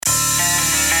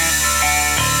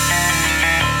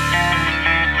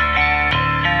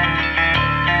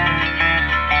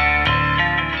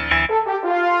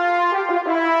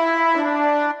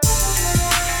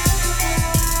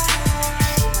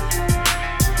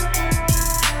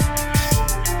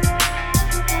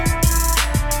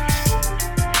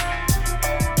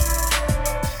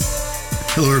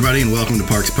Hello, everybody, and welcome to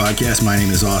Parks Podcast. My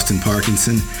name is Austin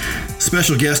Parkinson.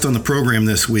 Special guest on the program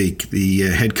this week, the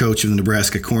head coach of the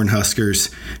Nebraska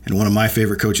Cornhuskers and one of my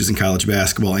favorite coaches in college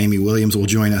basketball, Amy Williams, will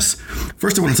join us.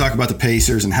 First, I want to talk about the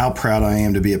Pacers and how proud I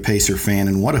am to be a Pacer fan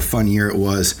and what a fun year it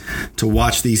was to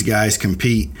watch these guys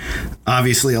compete.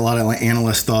 Obviously, a lot of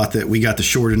analysts thought that we got the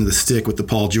short end of the stick with the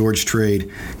Paul George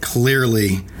trade.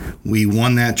 Clearly, we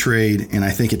won that trade, and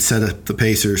I think it set up the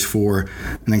Pacers for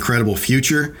an incredible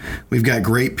future. We've got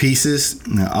great pieces.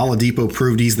 Oladipo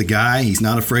proved he's the guy. He's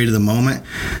not afraid of the moment.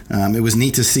 It was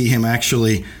neat to see him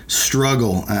actually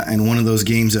struggle in one of those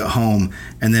games at home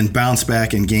and then bounce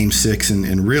back in Game 6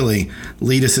 and really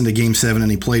lead us into Game 7, and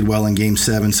he played well in Game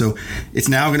 7. So it's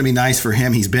now going to be nice for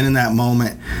him. He's been in that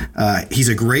moment. He's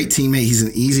a great teammate. He's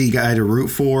an easy guy to root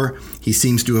for. He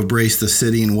seems to embrace the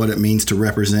city and what it means to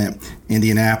represent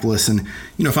Indianapolis. And,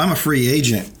 if I'm a free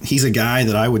agent, he's a guy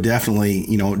that I would definitely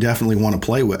want to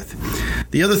play with.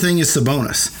 The other thing is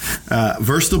Sabonis.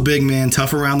 Versatile big man,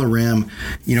 tough around the rim.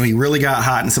 He really got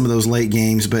hot in some of those late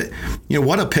games, but,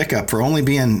 what a pickup for only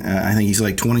being, I think he's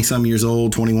like 20-some years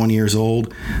old, 21 years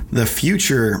old. The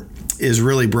future is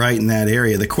really bright in that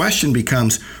area. The question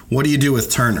becomes, what do you do with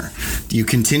Turner? Do you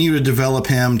continue to develop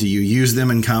him? Do you use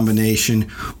them in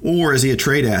combination? Or is he a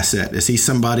trade asset? Is he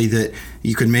somebody that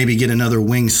you could maybe get another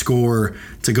wing scorer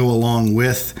to go along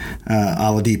with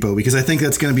Oladipo? Because I think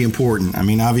that's going to be important. I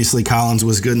mean, obviously Collins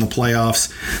was good in the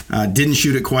playoffs, didn't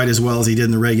shoot it quite as well as he did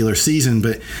in the regular season,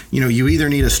 but you either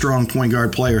need a strong point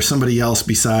guard player, somebody else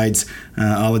besides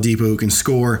Oladipo who can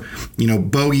score.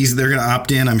 Bogies, they're going to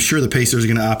opt in. I'm sure the Pacers are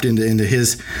going to opt into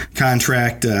his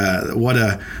contract.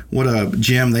 What a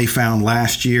gem they found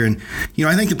last year. And,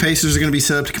 I think the Pacers are going to be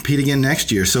set up to compete again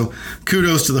next year. So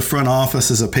kudos to the front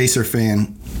office. As a Pacer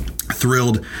fan,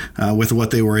 thrilled with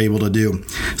what they were able to do.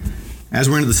 As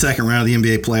we're into the second round of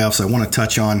the NBA playoffs, I want to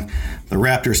touch on the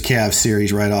Raptors-Cavs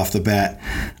series right off the bat.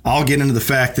 I'll get into the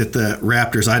fact that the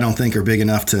Raptors, I don't think, are big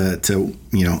enough to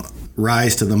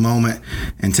rise to the moment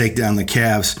and take down the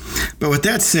Cavs. But with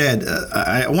that said,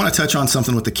 I want to touch on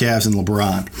something with the Cavs and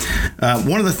LeBron.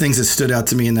 One of the things that stood out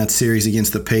to me in that series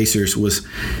against the Pacers was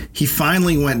he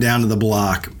finally went down to the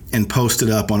block and posted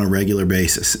up on a regular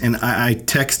basis. And I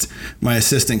text my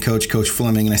assistant coach, Coach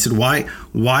Fleming, and I said,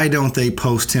 why don't they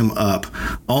post him up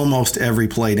almost every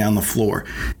play down the floor?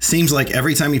 Seems like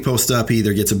every time he posts up, he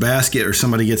either gets a basket or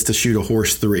somebody gets to shoot a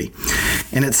horse three.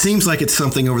 And it seems like it's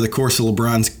something over the course of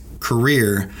LeBron's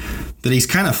career that he's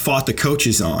kind of fought the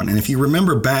coaches on. And if you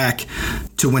remember back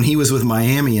to when he was with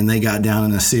Miami and they got down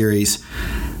in a series,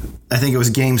 I think it was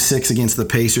Game 6 against the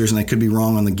Pacers, and I could be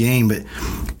wrong on the game, but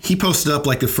he posted up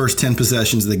like the first 10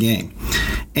 possessions of the game.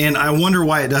 And I wonder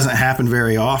why it doesn't happen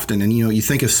very often. And, you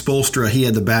think of Spoelstra, he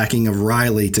had the backing of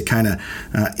Riley to kind of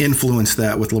influence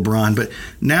that with LeBron. But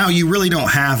now you really don't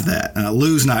have that.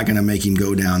 Lou's not going to make him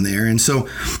go down there. And so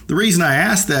the reason I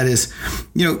ask that is,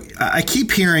 I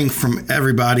keep hearing from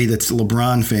everybody that's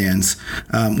LeBron fans,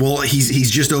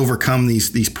 he's just overcome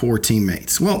these poor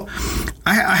teammates. Well,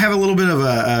 I have a little bit of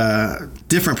a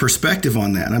different perspective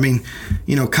on that. I mean,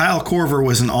 Kyle Korver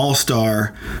was an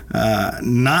all-star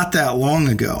not that long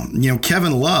ago.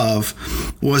 Kevin Love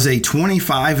was a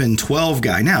 25-12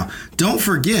 guy. Now, don't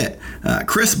forget,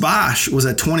 Chris Bosh was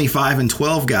a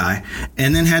 25-12 guy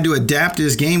and then had to adapt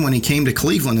his game when he came to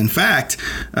Cleveland. In fact,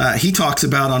 he talks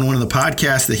about on one of the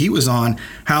podcasts that he was on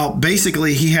how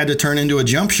basically he had to turn into a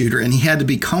jump shooter and he had to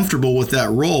be comfortable with that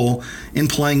role in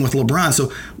playing with LeBron.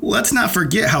 So let's not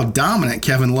forget how dominant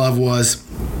Kevin Love was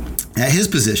at his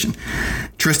position.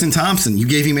 Tristan Thompson, you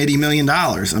gave him $80 million.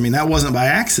 I mean, that wasn't by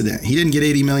accident. He didn't get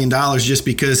 $80 million just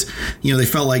because, they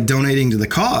felt like donating to the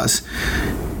cause.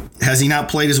 Has he not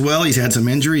played as well? He's had some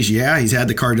injuries. Yeah, he's had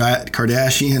the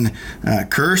Kardashian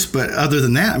curse. But other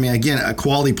than that, I mean, again, a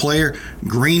quality player.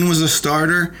 Green was a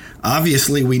starter.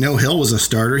 Obviously, we know Hill was a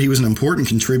starter. He was an important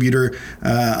contributor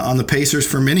on the Pacers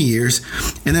for many years.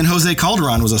 And then Jose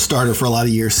Calderon was a starter for a lot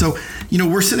of years. So,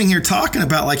 we're sitting here talking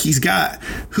about like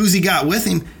who's he got with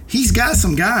him. He's got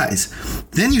some guys.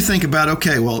 Then you think about,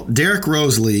 okay, well, Derrick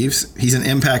Rose leaves. He's an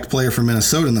impact player for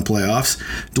Minnesota in the playoffs.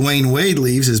 Dwayne Wade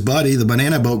leaves, his buddy, the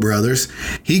Banana Boat Brothers.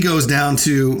 He goes down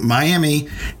to Miami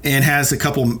and has a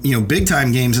couple,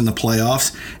 big-time games in the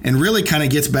playoffs and really kind of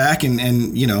gets back and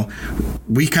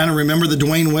we kind of remember the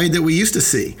Dwayne Wade that we used to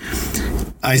see.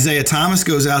 Isaiah Thomas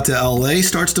goes out to LA,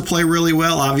 starts to play really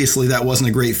well. Obviously, that wasn't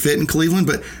a great fit in Cleveland,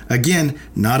 but again,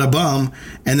 not a bum.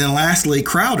 And then lastly,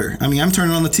 Crowder. I mean, I'm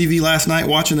turning on the TV last night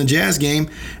watching the Jazz game,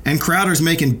 and Crowder's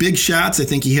making big shots. I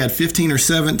think he had 15 or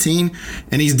 17,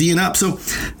 and he's D'ing up. So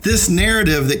this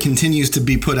narrative that continues to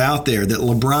be put out there that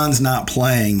LeBron's not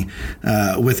playing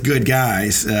with good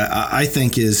guys, I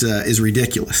think is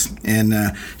ridiculous. And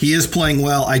he is playing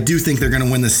well. I do think they're going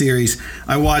to win the series.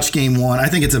 I watched Game 1. I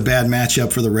think it's a bad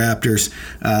matchup for the Raptors.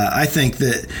 I think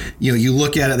that you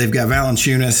look at it, they've got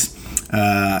Valanciunas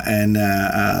and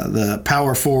the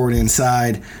power forward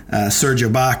inside, Serge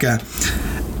Ibaka.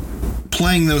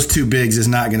 Playing those two bigs is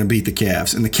not going to beat the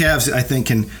Cavs. And the Cavs, I think,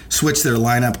 can switch their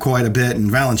lineup quite a bit,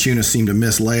 and Valanciunas seemed to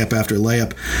miss layup after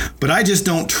layup. But I just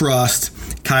don't trust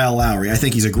Kyle Lowry. I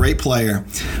think he's a great player,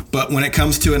 but when it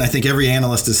comes to it, and I think every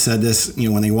analyst has said this,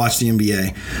 when they watch the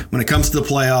NBA, when it comes to the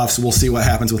playoffs, we'll see what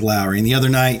happens with Lowry. And the other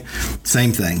night,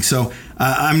 same thing. So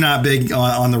I'm not big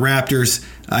on the Raptors.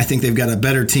 I think they've got a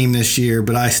better team this year,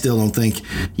 but I still don't think,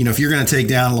 if you're going to take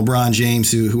down LeBron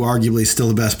James, who arguably is still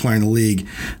the best player in the league,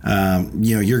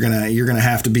 you're going to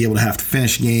have to be able to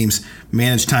finish games,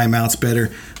 manage timeouts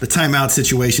better. The timeout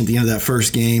situation at the end of that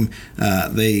first game,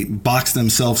 they boxed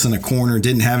themselves in a corner,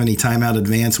 didn't have any timeout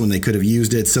advance when they could have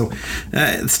used it. So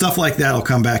stuff like that will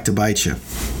come back to bite you.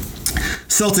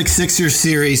 Celtics-Sixers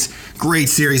series, great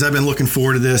series. I've been looking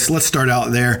forward to this. Let's start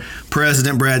out there.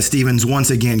 President Brad Stevens, once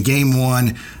again, Game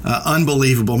 1,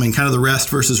 unbelievable. I mean, kind of the rest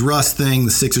versus rust thing.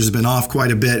 The Sixers have been off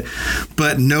quite a bit,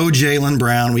 but no Jaylen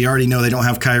Brown. We already know they don't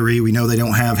have Kyrie. We know they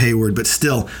don't have Hayward, but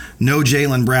still, no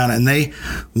Jaylen Brown, and they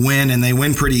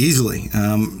win pretty easily.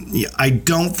 I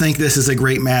don't think this is a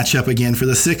great matchup again for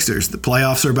the Sixers. The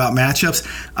playoffs are about matchups.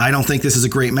 I don't think this is a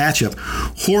great matchup.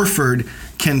 Horford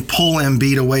can pull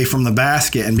Embiid away from the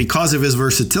basket, and because of his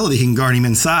versatility, he can guard him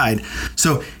inside.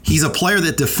 So he's a player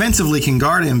that defensively can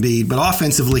guard Embiid, but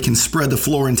offensively can spread the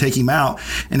floor and take him out.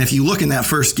 And if you look in that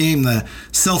first game, the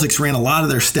Celtics ran a lot of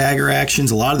their stagger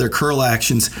actions, a lot of their curl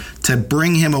actions to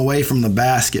bring him away from the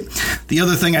basket. The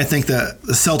other thing I think the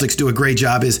Celtics do a great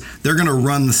job is they're going to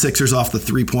run the Sixers off the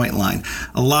three-point line.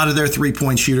 A lot of their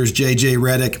three-point shooters, J.J.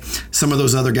 Redick, some of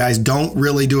those other guys, don't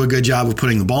really do a good job of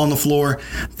putting the ball on the floor.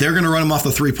 They're going to run them off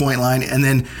the three-point line, and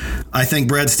then I think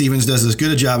Brad Stevens does as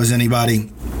good a job as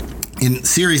anybody. In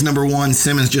series number 1,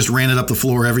 Simmons just ran it up the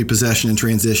floor every possession in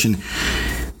transition.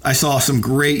 I saw some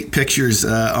great pictures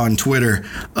on Twitter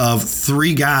of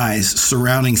 3 guys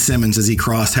surrounding Simmons as he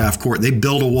crossed half court. They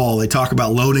build a wall. They talk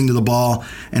about loading to the ball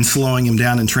and slowing him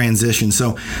down in transition.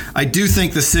 So I do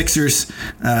think the Sixers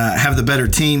have the better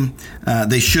team.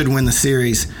 They should win the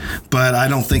series, but I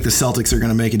don't think the Celtics are going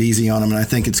to make it easy on them. And I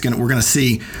think we're going to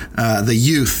see the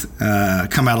youth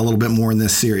come out a little bit more in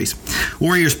this series.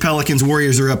 Warriors-Pelicans.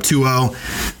 Warriors are up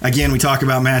 2-0. Again, we talk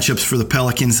about matchups for the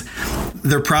Pelicans.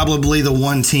 They're probably the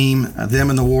one team, them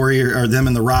and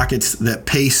the Rockets, that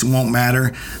pace won't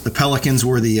matter. The Pelicans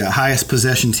were the highest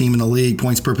possession team in the league,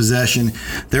 points per possession.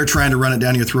 They're trying to run it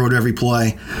down your throat every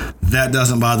play. That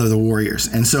doesn't bother the Warriors.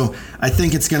 And so I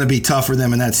think it's going to be tough for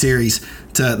them in that series.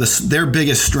 Their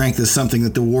biggest strength is something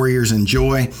that the Warriors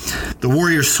enjoy. The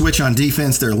Warriors switch on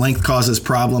defense. Their length causes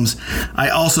problems. I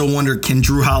also wonder, can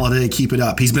Drew Holiday keep it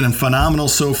up? He's been phenomenal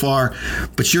so far,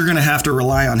 but you're going to have to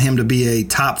rely on him to be a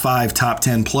top 5, top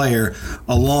 10 player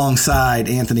alongside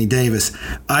Anthony Davis.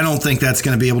 I don't think that's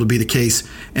going to be able to be the case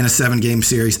in a 7-game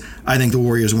series. I think the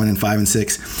Warriors win in 5 and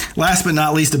 6. Last but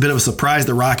not least, a bit of a surprise,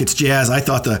 the Rockets-Jazz. I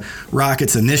thought the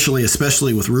Rockets initially,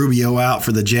 especially with Rubio out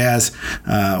for the Jazz,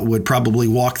 would probably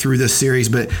walk through this series,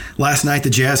 but last night the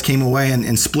Jazz came away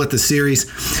and split the series.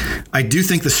 I do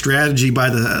think the strategy by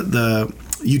the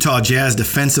Utah Jazz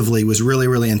defensively was really,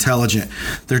 really intelligent.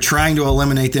 They're trying to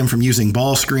eliminate them from using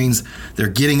ball screens. They're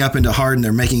getting up into Harden.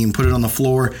 They're making him put it on the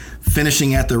floor,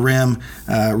 finishing at the rim.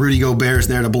 Rudy Gobert's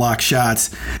there to block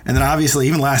shots. And then obviously,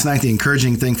 even last night, the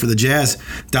encouraging thing for the Jazz,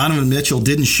 Donovan Mitchell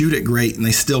didn't shoot it great, and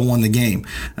they still won the game.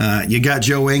 You got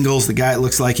Joe Ingles, the guy that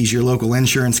looks like he's your local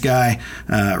insurance guy,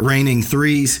 raining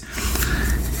threes.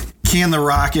 Can the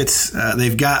Rockets,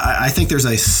 I think there's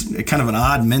a kind of an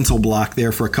odd mental block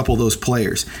there for a couple of those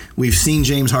players. We've seen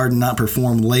James Harden not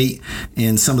perform late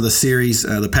in some of the series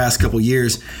the past couple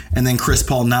years, and then Chris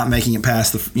Paul not making it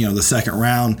past the second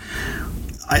round.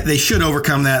 They should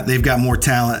overcome that. They've got more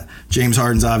talent. James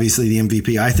Harden's obviously the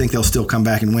MVP. I think they'll still come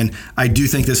back and win. I do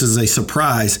think this is a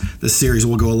surprise. The series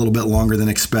will go a little bit longer than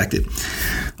expected.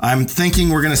 I'm thinking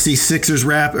we're going to see Sixers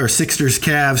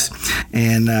Cavs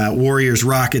and Warriors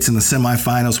Rockets in the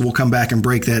semifinals. We'll come back and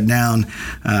break that down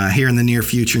here in the near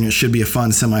future, and it should be a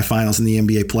fun semifinals in the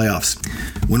NBA playoffs.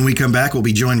 When we come back, we'll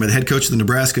be joined by the head coach of the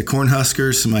Nebraska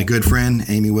Cornhuskers, my good friend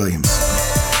Amy Williams.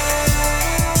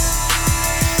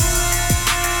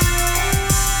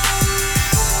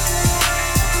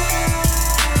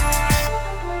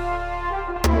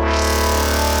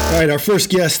 All right, our first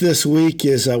guest this week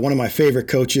is one of my favorite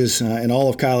coaches in all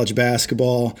of college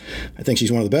basketball. I think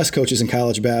she's one of the best coaches in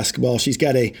college basketball. She's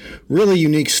got a really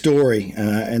unique story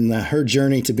in her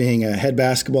journey to being a head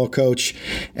basketball coach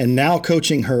and now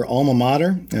coaching her alma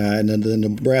mater, the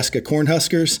Nebraska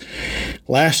Cornhuskers.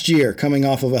 Last year, coming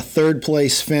off of a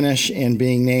third-place finish and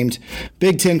being named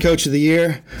Big Ten Coach of the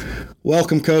Year.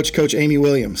 Welcome, Coach Amy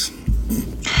Williams.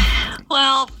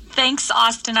 Well, thanks,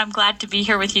 Austin. I'm glad to be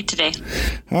here with you today.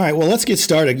 All right, well, let's get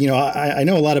started. I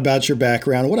know a lot about your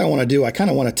background. What I want to do, I kind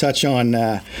of want to touch on,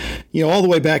 all the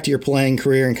way back to your playing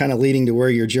career and kind of leading to where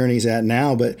your journey's at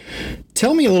now. But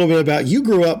tell me a little bit about, you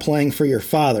grew up playing for your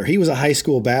father. He was a high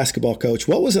school basketball coach.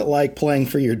 What was it like playing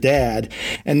for your dad?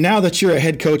 And now that you're a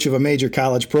head coach of a major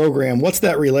college program, what's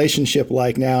that relationship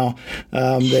like now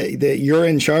that you're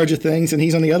in charge of things and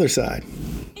he's on the other side?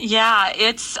 Yeah,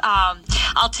 it's.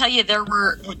 I'll tell you, there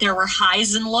were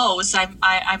highs and lows.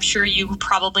 I'm sure you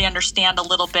probably understand a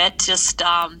little bit, just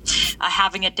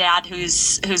having a dad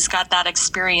who's got that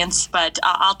experience. But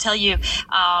I'll tell you,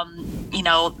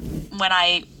 when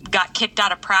I got kicked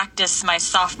out of practice my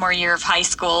sophomore year of high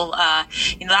school,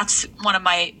 that's one of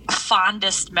my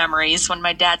fondest memories, when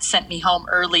my dad sent me home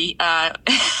early.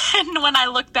 And when I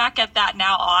look back at that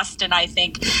now, Austin, I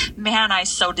think, man, I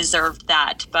so deserved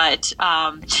that. But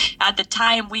at the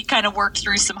time, we kind of worked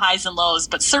through some highs and lows.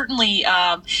 But certainly,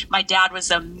 my dad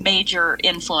was a major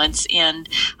influence in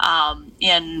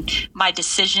my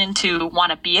decision to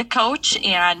want to be a coach.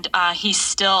 And he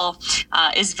still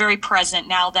is very present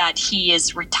now that he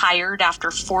is retired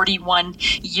after 41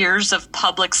 years of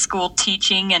public school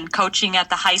teaching and coaching at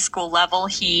the high school level.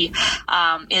 He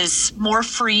is more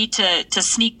free to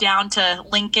sneak down to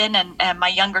Lincoln, and my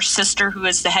younger sister, who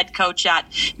is the head coach at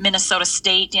Minnesota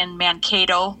State in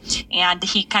Mankato, and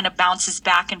he kind of bounces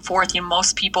back and forth.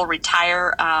 Most people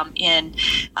retire in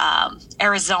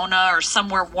Arizona or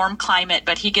somewhere warm climate,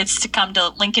 but he gets to come to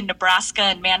Lincoln, Nebraska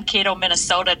and Mankato,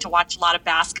 Minnesota to watch a lot of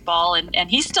basketball, and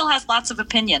he still has lots of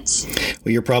opinions.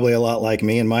 Well, you're probably a lot like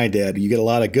me and my dad. You get a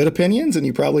lot of good opinions, and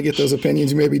you probably get those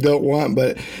opinions you maybe don't want,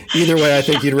 but either way, I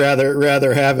think you'd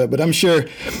rather have it. But I'm sure,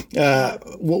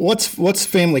 what's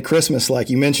family Christmas like?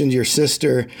 You mentioned your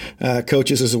sister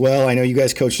coaches as well. I know you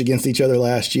guys coached against each other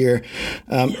last year.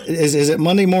 Is it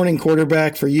Monday morning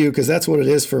quarterback for you? Because that's what it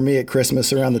is for me at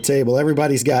Christmas around the table.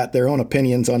 Everybody's got their own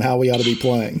opinions on how we ought to be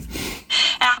playing.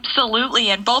 Absolutely.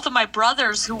 And both of my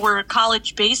brothers, who were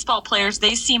college baseball players,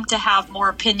 they seem to have more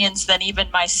opinions than even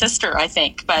my sister, I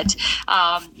think. But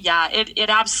it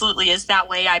absolutely is that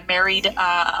way. I married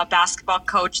a basketball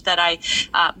coach that I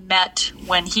met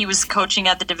when he was coaching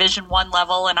at the Division I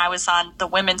level, and I was on the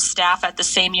women's staff at the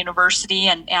same university.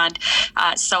 And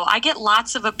so I get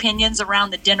lots of opinions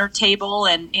around the dinner table,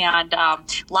 and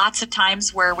lots of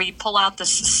times where we pull out the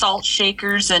salt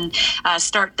shakers and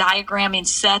start diagramming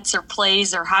sets or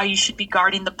plays or how you should be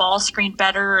guarding the ball screen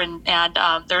better. And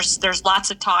there's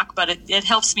lots of talk, but it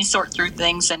helps me sort through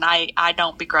things, and I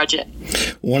don't begrudge it.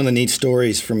 One of the neat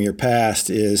stories from your past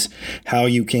is how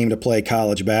you came to play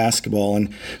college basketball,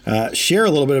 and share a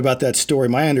little bit about that story.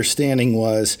 My understanding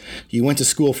was you went to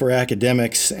school for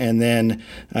academics and then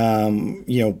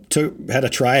had a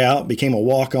tryout, became a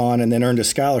walk-on, and then earned a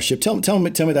scholarship. Tell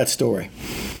me that story.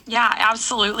 Yeah,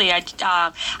 absolutely.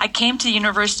 I came to the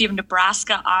University of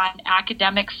Nebraska on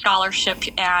academic scholarship,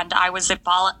 and I was a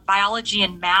biology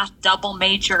and math double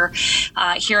major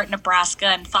here at Nebraska,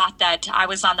 and thought that I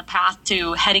was on the path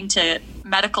to heading to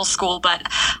medical school, but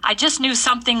I just knew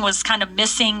something was kind of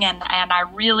missing, and I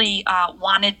really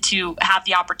wanted to have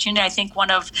the opportunity. I think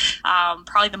one of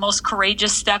probably the most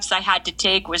courageous steps I had to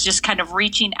take was just kind of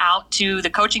reaching out to the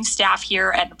coaching staff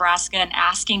here at Nebraska and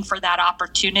asking for that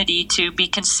opportunity to be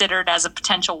considered as a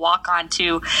potential walk-on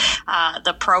to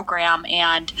the program,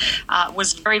 and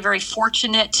was very, very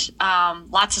fortunate.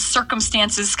 Lots of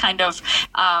circumstances kind of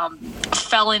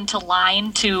fell into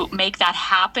line to make that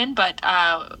happen, but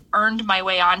earned my my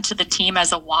way onto the team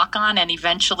as a walk-on and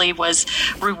eventually was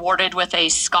rewarded with a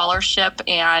scholarship,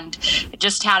 and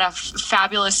just had a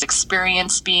fabulous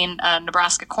experience being a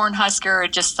Nebraska Cornhusker.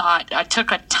 I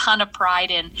took a ton of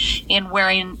pride in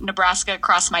wearing Nebraska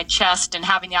across my chest and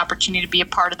having the opportunity to be a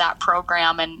part of that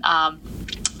program. And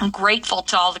I'm grateful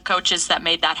to all the coaches that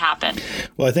made that happen.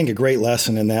 Well, I think a great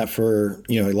lesson in that for,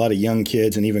 a lot of young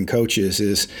kids and even coaches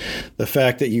is the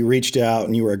fact that you reached out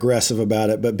and you were aggressive about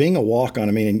it. But being a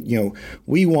walk-on,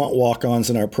 we want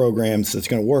walk-ons in our programs that's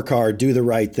going to work hard, do the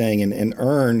right thing, and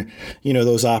earn,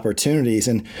 those opportunities.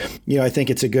 And, I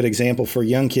think it's a good example for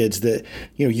young kids that,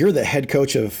 you're the head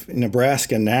coach of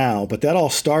Nebraska now, but that all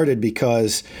started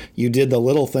because you did the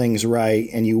little things right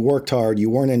and you worked hard. You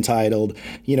weren't entitled,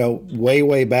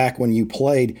 way back when you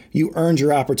played, you earned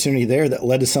your opportunity there that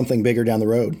led to something bigger down the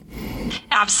road.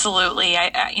 Absolutely.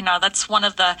 That's one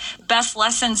of the best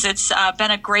lessons. It's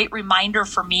been a great reminder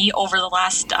for me over the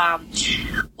last,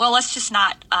 let's just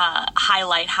not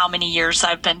highlight how many years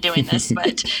I've been doing this,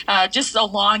 but just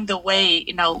along the way,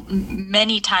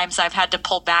 many times I've had to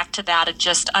pull back to that of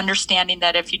just understanding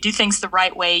that if you do things the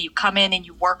right way, you come in and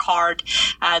you work hard,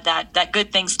 that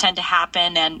good things tend to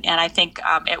happen. And I think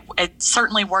it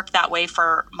certainly worked that way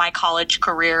for my college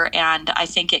career, and I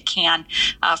think it can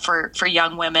for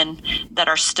young women that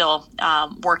are still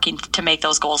working to make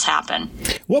those goals happen.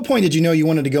 What point did you know you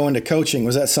wanted to go into coaching?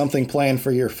 Was that something planned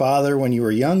for your father when you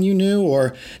were young,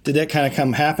 or did that kind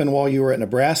of happen while you were at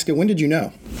Nebraska? When did you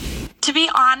know? To be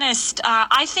honest,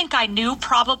 I think I knew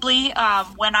probably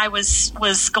when I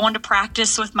was going to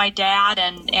practice with my dad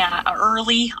and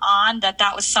early on that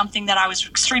was something that I was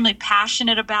extremely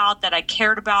passionate about, that I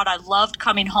cared about. I loved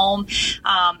coming home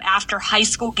after high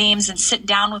school games and sitting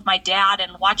down with my dad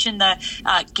and watching the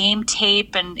game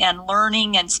tape and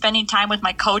learning and spending time with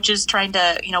my coaches trying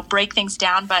to break things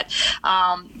down. But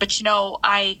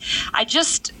I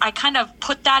kind of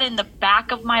put that in the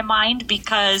back of my mind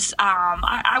because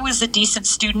I was a decent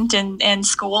student in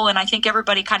school, and I think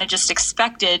everybody kind of just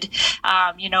expected,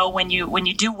 when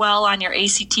you do well on your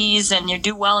ACTs and you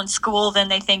do well in school, then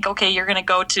they think, okay, you're going to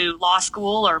go to law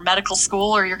school or medical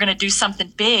school, or you're going to do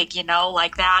something big,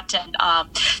 like that. And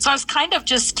so I was kind of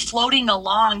just floating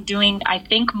along doing, I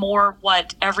think, more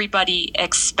what everybody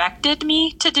expected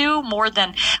me to do more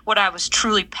than what I was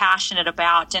truly passionate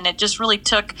about. And it just really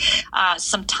took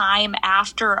some time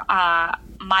after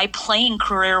my playing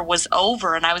career was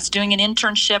over, and I was doing an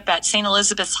internship at St.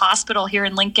 Elizabeth's Hospital here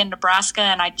in Lincoln, Nebraska,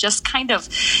 and I just kind of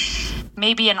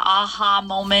maybe an aha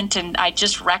moment, and I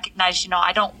just recognized,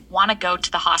 I don't want to go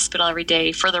to the hospital every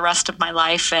day for the rest of my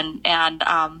life, and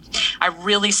I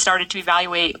really started to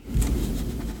evaluate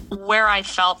where I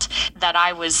felt that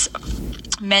I was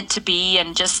meant to be,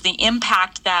 and just the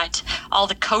impact that all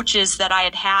the coaches that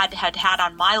I had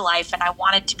on my life, and I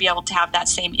wanted to be able to have that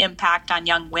same impact on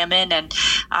young women, and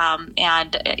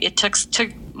it took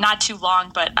not too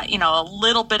long, but a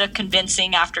little bit of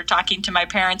convincing after talking to my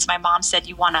parents. My mom said,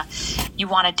 "You wanna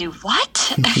do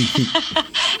what?"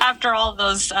 After all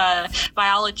those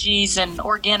biologies and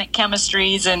organic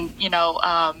chemistries, and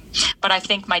but I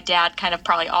think my dad kind of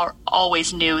probably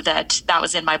always knew that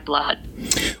was in my blood.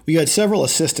 Well, you had several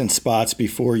assistant spots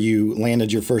before you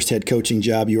landed your first head coaching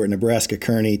job. You were at Nebraska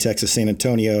Kearney, Texas San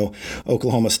Antonio,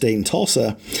 Oklahoma State, and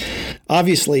Tulsa.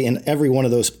 Obviously, in every one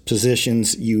of those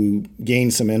positions, you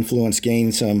gained some influence,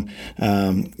 gained some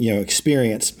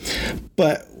experience.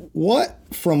 But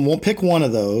pick one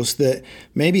of those that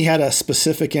maybe had a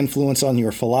specific influence on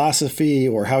your philosophy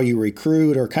or how you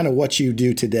recruit or kind of what you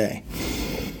do today.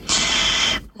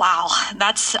 Wow,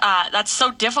 that's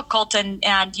so difficult,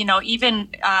 and even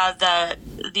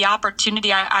the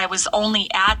opportunity. I was only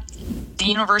at the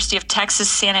University of Texas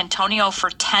San Antonio for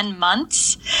 10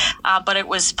 months, but it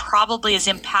was probably as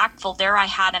impactful there. I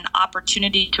had an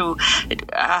opportunity to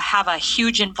have a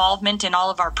huge involvement in all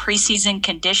of our preseason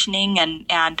conditioning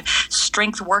and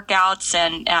strength workouts,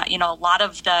 and a lot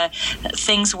of the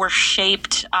things were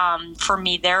shaped for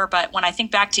me there. But when I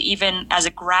think back to even as a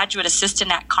graduate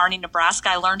assistant at Kearney, Nebraska,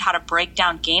 I learned how to break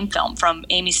down game film from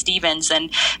Amy Stevens,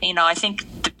 and I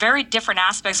think the very different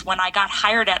aspects. When I got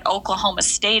hired at Oklahoma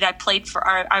State,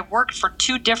 I worked for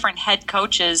two different head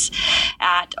coaches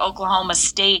at Oklahoma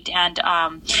State, and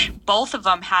both of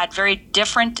them had very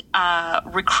different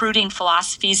recruiting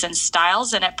philosophies and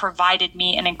styles, and it provided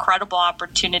me an incredible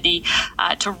opportunity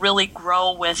to really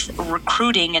grow with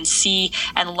recruiting and see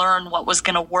and learn what was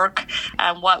going to work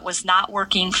and what was not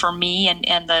working for me,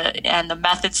 and the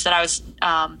methods that I was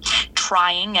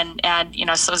trying, and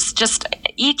so it's just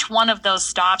each one of those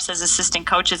stops as assistant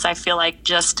coaches, I feel like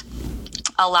just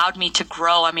allowed me to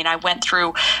grow. I mean, I went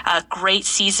through great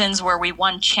seasons where we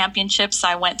won championships.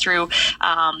 I went through,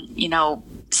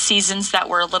 seasons that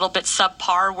were a little bit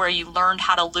subpar where you learned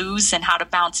how to lose and how to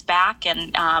bounce back,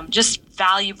 and just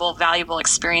valuable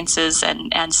experiences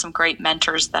and some great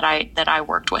mentors that I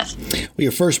worked with. Well,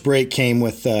 your first break came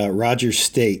with Rogers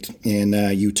State, and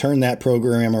you turned that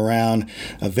program around,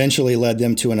 eventually led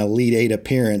them to an Elite Eight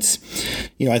appearance.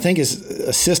 I think as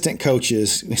assistant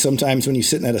coaches, sometimes when you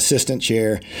sit in that assistant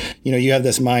chair, you have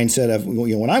this mindset of,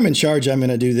 when I'm in charge, I'm going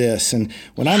to do this, and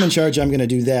when I'm in charge, I'm going to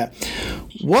do that.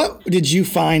 What did you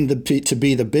find to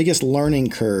be the biggest learning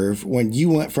curve when you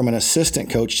went from an assistant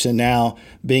coach to now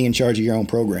being in charge of your own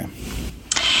program?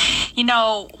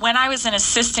 When I was an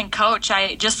assistant coach,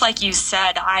 just like you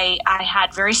said, I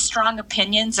had very strong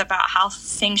opinions about how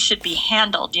things should be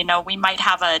handled. We might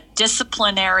have a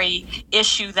disciplinary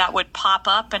issue that would pop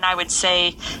up, and I would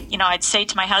say, I'd say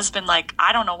to my husband, like,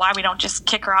 I don't know why we don't just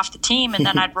kick her off the team, and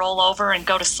then I'd roll over and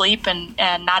go to sleep and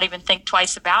not even think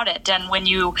twice about it. And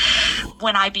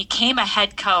when I became a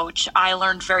head coach, I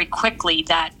learned very quickly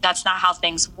that that's not how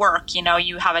things work.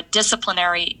 You have a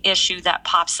disciplinary issue that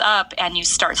pops up, and you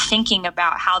start thinking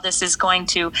about how this is going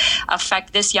to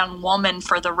affect this young woman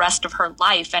for the rest of her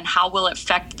life, and how will it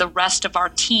affect the rest of our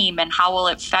team, and how will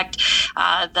it affect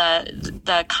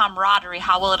the camaraderie,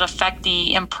 how will it affect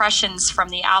the impressions from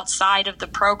the outside of the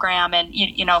program. And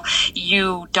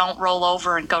you don't roll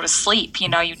over and go to sleep.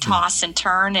 You toss and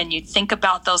turn, and you think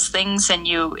about those things, and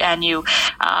you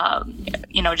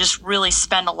just really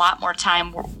spend a lot more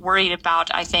time worried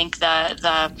about, I think,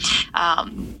 the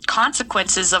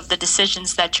consequences of the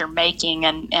decisions that you're making,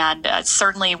 and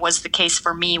certainly was the case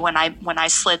for me when I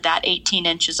slid that 18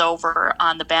 inches over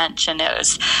on the bench, and it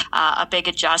was a big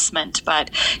adjustment. But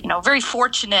very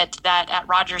fortunate that at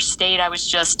Rogers State I was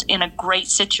just in a great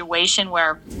situation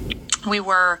where we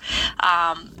were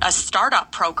a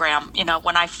startup program.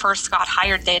 When I first got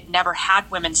hired, they had never had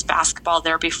women's basketball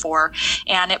there before,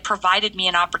 and it provided me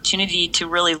an opportunity to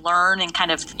really learn and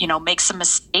kind of make some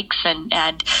mistakes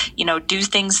and do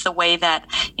things the way that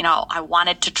I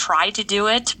wanted to try to do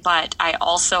it. But I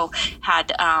also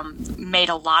had made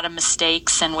a lot of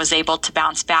mistakes and was able to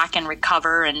bounce back and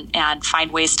recover and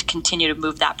find ways to continue to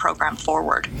move that program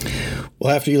forward.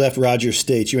 Well, after you left Rogers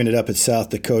State, you ended up at South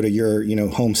Dakota, your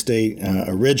home state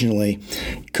originally.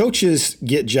 Coaches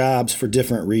get jobs for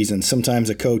different reasons. Sometimes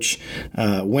a coach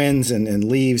wins and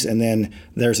leaves, and then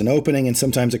there's an opening, and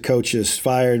sometimes a coach is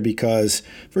fired because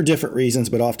for different reasons,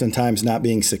 but oftentimes not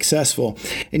being successful.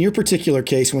 In your particular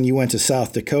case, when you went to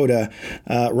South Dakota,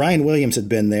 Ryan Williams had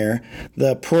been there.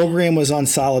 The program was on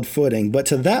solid footing, but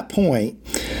to that point,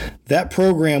 that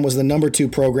program was the number 2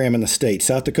 program in the state.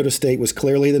 South Dakota State was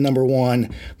clearly the number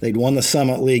 1. They'd won the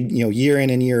Summit League, year in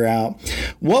and year out.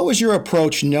 What was your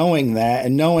approach knowing that,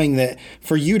 and knowing that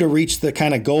for you to reach the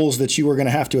kind of goals that you were going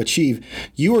to have to achieve,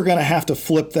 you were going to have to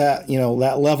flip that,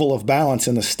 that level of balance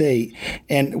in the state?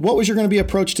 And what was your going to be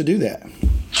approach to do that?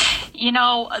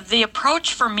 The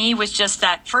approach for me was just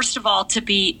that, first of all, to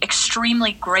be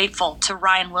extremely grateful to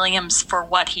Ryan Williams for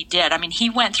what he did. I mean, he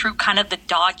went through kind of the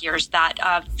dog years,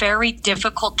 that very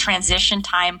difficult transition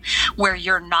time where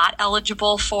you're not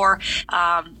eligible for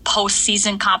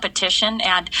postseason competition.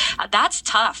 And that's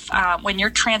tough when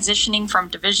you're transitioning from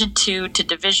Division II to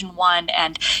Division I,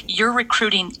 and you're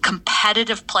recruiting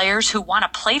competitive players who want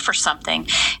to play for something.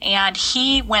 And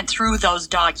he went through those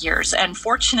dog years and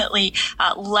fortunately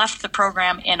left the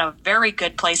program in a very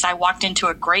good place. I walked into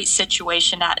a great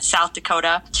situation at South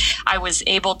Dakota. I was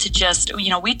able to just,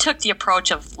 we took the approach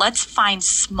of let's find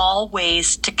small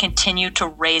ways to continue to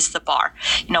raise the bar.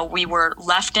 We were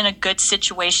left in a good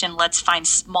situation. Let's find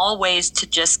small ways to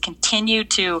just continue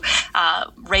to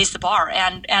raise the bar.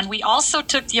 And we also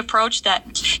took the approach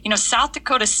that, South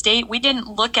Dakota State, we didn't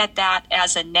look at that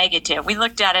as a negative. We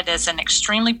looked at it as an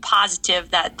extremely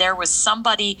positive, that there was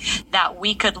somebody that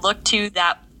we could look to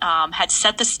that had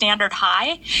set the standard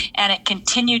high, and it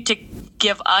continued to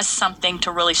give us something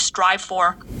to really strive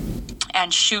for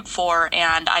and shoot for,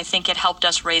 and I think it helped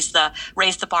us raise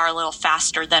the bar a little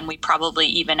faster than we probably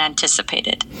even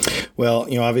anticipated. Well,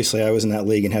 obviously I was in that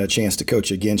league and had a chance to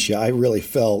coach against you. I really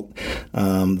felt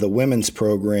the women's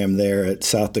program there at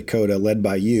South Dakota, led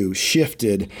by you,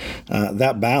 shifted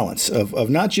that balance of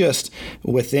not just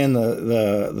within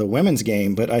the women's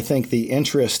game, but I think the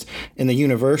interest in the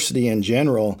university in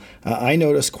general. I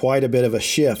noticed quite a bit of a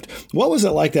shift. What was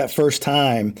it like that first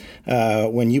time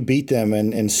when you beat them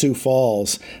in Sioux Falls?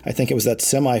 I think it was that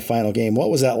semifinal game.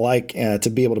 What was that like to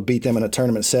be able to beat them in a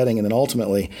tournament setting and then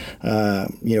ultimately, head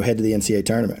to the NCAA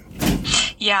tournament?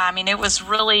 Yeah, I mean, it was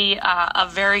really a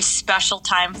very special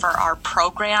time for our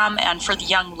program and for the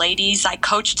young ladies. I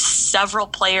coached several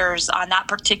players on that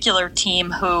particular team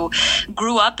who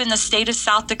grew up in the state of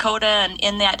South Dakota and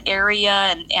in that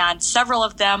area, and several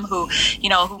of them who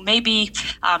maybe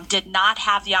did not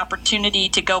have the opportunity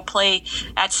to go play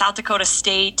at South Dakota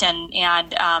State,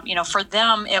 and for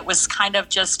them it was kind of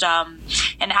just an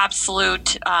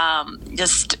absolute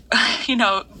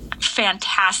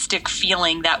fantastic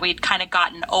feeling that we'd kind of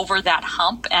gotten over that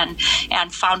hump and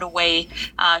found a way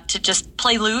to just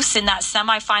play loose in that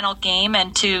semifinal game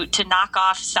and to knock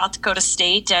off South Dakota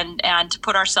State and to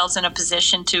put ourselves in a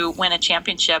position to win a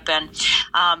championship. And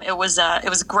it was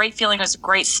a great feeling. It was a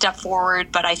great step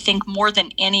forward. But I think more than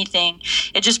anything,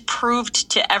 it just proved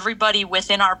to everybody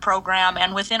within our program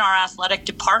and within our athletic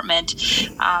department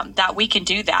that we can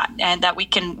do that, and that we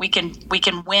can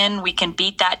win. We can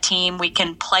beat that team. We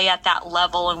can play at that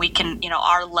level, and we can,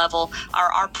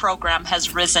 our program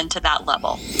has risen to that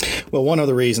level. Well, one of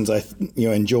the reasons I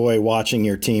enjoy watching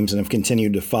your teams and have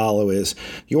continued to follow is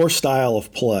your style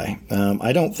of play.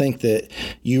 I don't think that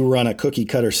you run a cookie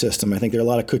cutter system. I think there are a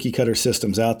lot of cookie cutter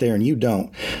systems out there, and you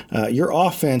don't. Your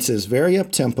offense is very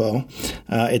up tempo.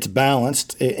 It's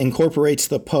balanced. It incorporates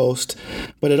the post,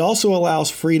 but it also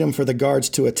allows freedom for the guards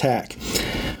to attack.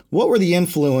 What were the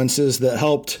influences that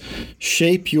helped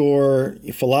shape your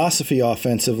philosophy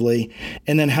offensively,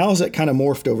 and then how has it kind of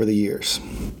morphed over the years?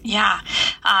 Yeah,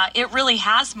 it really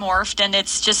has morphed, and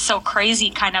it's just so crazy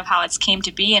kind of how it's came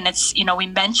to be. And it's, we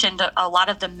mentioned a lot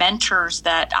of the mentors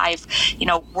that I've,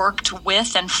 worked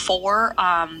with and for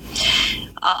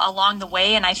along the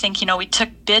way. And I think, we took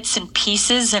bits and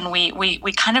pieces, and we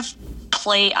kind of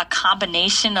play a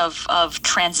combination of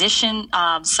transition,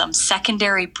 some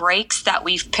secondary breaks that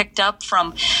we've picked up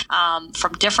from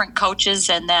different coaches,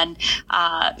 and then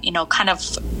kind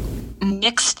of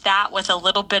mixed that with a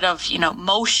little bit of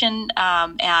motion,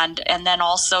 and then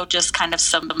also just kind of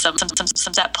some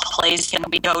set plays that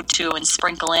we go to and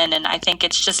sprinkle in. And I think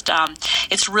it's just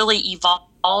it's really evolved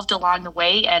along the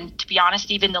way. And to be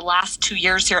honest, even the last 2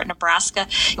 years here at Nebraska,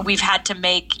 we've had to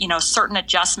make certain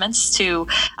adjustments to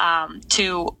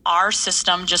our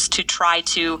system just to try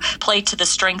to play to the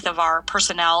strength of our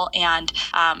personnel. And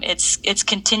it's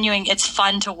continuing. It's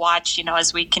fun to watch,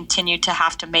 as we continue to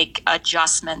have to make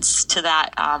adjustments to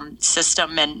that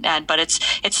system. But it's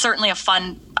certainly a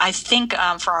fun, I think,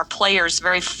 for our players,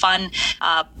 very fun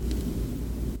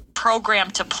program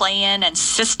to play in and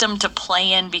system to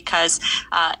play in, because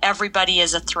everybody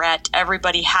is a threat.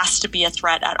 Everybody has to be a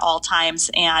threat at all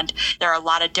times, and there are a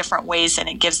lot of different ways, and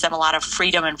it gives them a lot of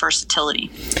freedom and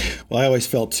versatility. Well, I always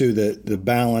felt too that the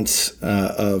balance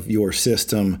of your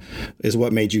system is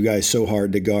what made you guys so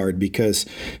hard to guard, because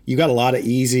you got a lot of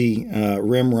easy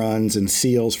rim runs and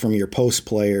seals from your post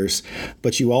players,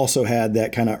 but you also had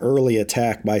that kind of early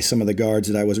attack by some of the guards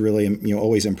that I was really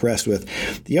always impressed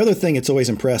with. The other thing that's always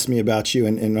impressed me about you,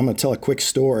 and I'm going to tell a quick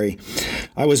story.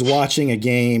 I was watching a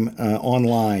game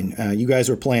online. You guys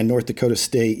were playing North Dakota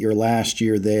State your last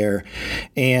year there,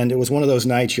 and it was one of those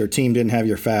nights your team didn't have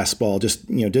your fastball, just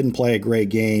didn't play a great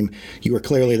game. You were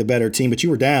clearly the better team, but you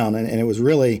were down, and it was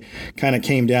really kind of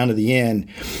came down to the end.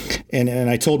 And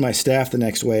I told my staff the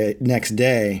next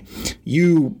day,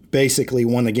 you basically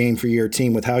won the game for your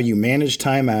team with how you managed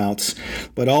timeouts,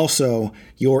 but also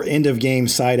your end of game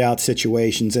side out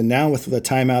situations. And now with the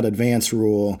timeout advance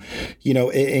rule,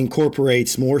 it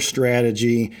incorporates more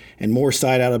strategy and more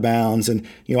side out of bounds. And,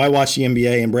 I watch the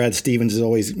NBA, and Brad Stevens is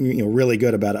always, really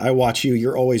good about it. I watch you,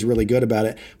 you're always really good about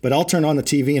it. But I'll turn on the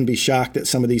TV and be shocked that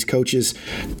some of these coaches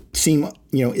seem,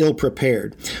 ill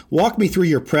prepared. Walk me through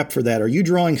your prep for that. Are you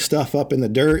drawing stuff up in the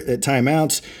dirt at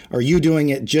timeouts? Are you doing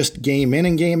it just game in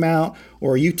and game out?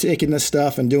 Or are you taking this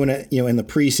stuff and doing it, in the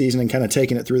preseason and kind of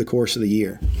taking it through the course of the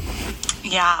year?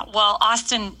 Yeah, well,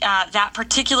 Austin, that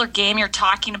particular game you're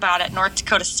talking about at North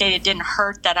Dakota State, it didn't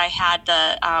hurt that I had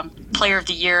the Player of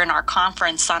the Year in our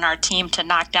conference on our team to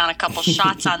knock down a couple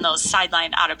shots on those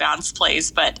sideline out of bounds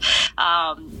plays.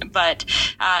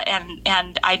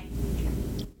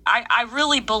 I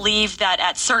really believe that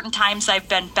at certain times I've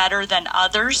been better than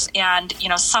others, and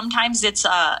sometimes it's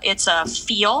a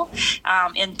feel.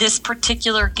 In this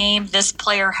particular game, this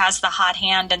player has the hot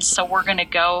hand, and so we're going to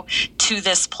go to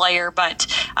this player. But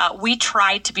we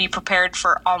try to be prepared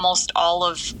for almost all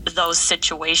of those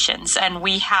situations, and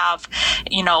we have,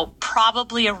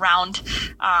 probably around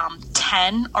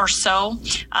 10 or so.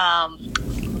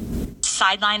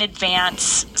 Sideline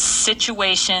advance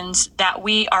situations that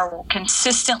we are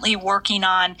consistently working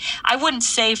on. I wouldn't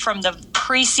say from the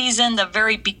preseason, the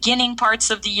very beginning parts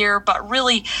of the year, but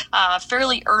really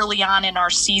fairly early on in our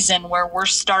season where we're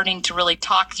starting to really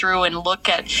talk through and look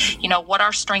at, what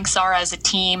our strengths are as a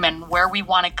team and where we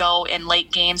want to go in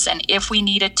late games, and if we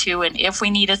need a 2 and if we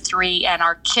need a 3. And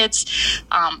our kids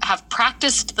have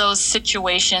practiced those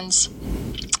situations.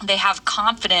 They have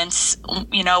confidence.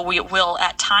 We will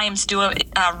at times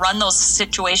run those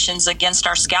situations against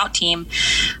our scout team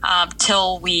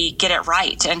till we get it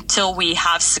right, until we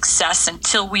have success,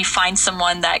 until we find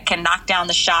someone that can knock down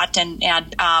the shot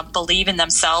and believe in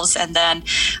themselves. And then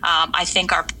I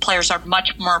think our players are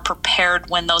much more prepared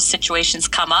when those situations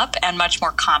come up and much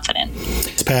more confident.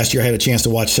 This past year, I had a chance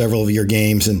to watch several of your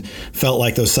games and felt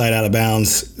like those side out of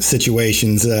bounds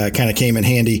situations kind of came in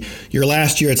handy. Your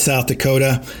last year at South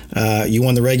Dakota, you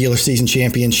won the regular season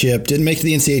championship, didn't make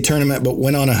the NCAA tournament, but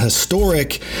went on a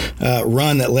historic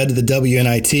run that led to the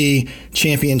WNIT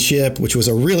championship, which was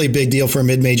a really big deal for a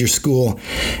mid-major school.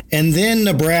 And then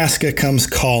Nebraska comes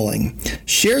calling.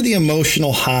 Share the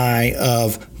emotional high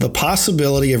of the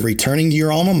possibility of returning to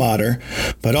your alma mater,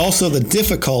 but also the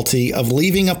difficulty of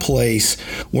leaving a place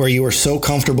where you were so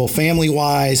comfortable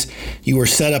family-wise, you were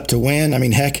set up to win. I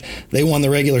mean, heck, they won the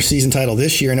regular season title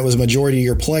this year, and it was a majority of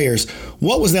your players.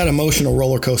 What was that emotional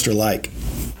roller coaster like?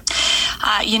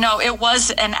 It was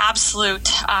an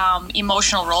absolute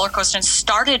emotional roller coaster, and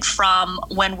started from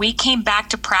when we came back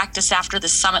to practice after the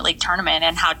Summit League tournament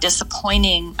and how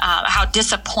disappointed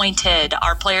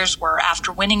our players were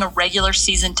after winning a regular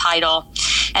season title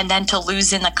and then to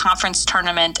lose in the conference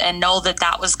tournament and know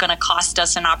that was going to cost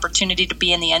us an opportunity to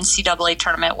be in the NCAA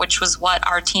tournament, which was what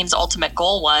our team's ultimate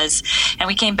goal was. And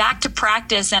we came back to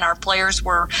practice and our players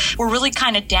were really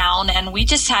kind of down, and we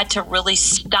just had to really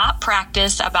stop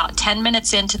practice about 10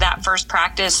 minutes into that first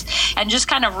practice and just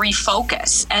kind of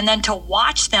refocus, and then to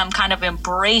watch them kind of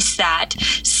embrace that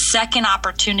second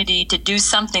opportunity to do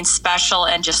something special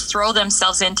and just throw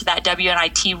themselves into that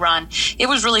WNIT run. It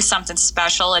was really something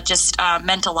special. It just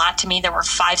meant a lot to me. There were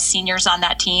 5 seniors on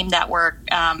that team that were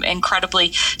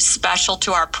incredibly special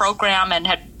to our program and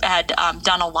had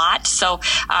done a lot. So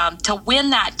to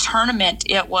win that tournament,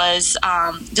 it was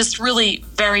just really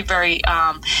very, very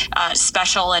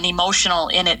special and emotional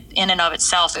in and of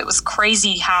itself. It was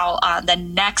crazy how the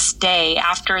next day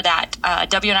after that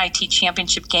WNIT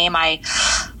championship game, I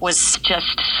was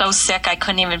just so sick I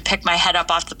couldn't even pick my head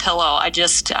up off the pillow. I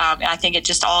think it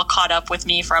just all caught up with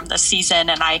me from the season,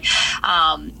 and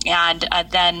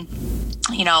then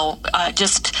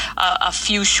just a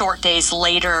few short days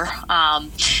later,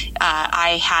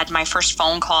 I had my first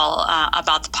phone call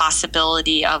about the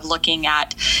possibility of looking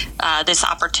at this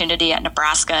opportunity at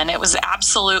Nebraska. And it was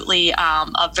absolutely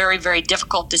a very, very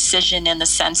difficult decision in the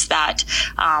sense that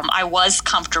I was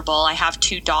comfortable. I have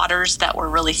 2 daughters that were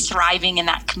really thriving in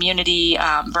that community.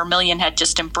 Vermilion had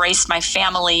just embraced my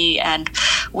family, and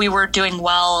we were doing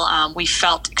well. We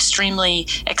felt extremely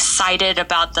excited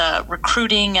about the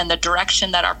recruiting and the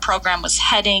direction that our program was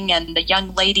heading and the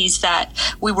young ladies that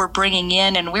we were bringing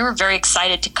in, and we were very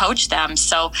excited to coach them.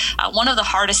 So one of the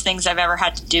hardest things I've ever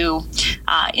had to do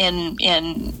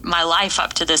in my life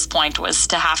up to this point was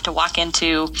to have to walk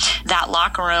into that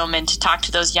locker room and to talk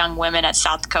to those young women at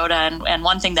South Dakota. And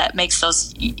one thing that makes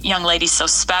those young ladies so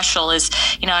special is,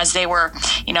 as they were,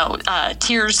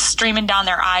 tears streaming down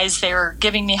their eyes, they were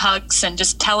giving me hugs and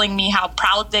just telling me how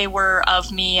proud they were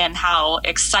of me and how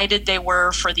excited they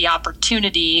were for the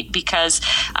opportunity, because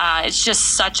it's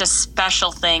just such a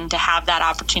special thing to have that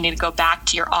opportunity to go back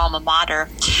to your alma mater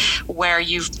where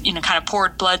you've, kind of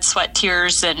poured blood, sweat,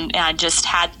 tears, and just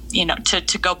had,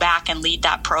 to go back and lead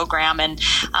that program. And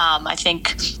I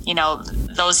think,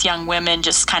 those young women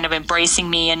just kind of embracing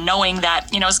me and knowing that,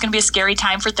 it's going to be a scary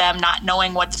time for them, not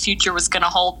knowing what the future was going to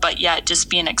hold, but yet just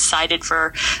being excited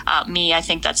for me. I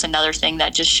think that's another thing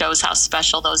that just shows how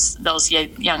special those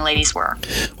young ladies were.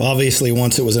 Well, obviously,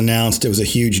 once it was announced, it was a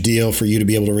huge deal for you to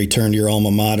be able to return to your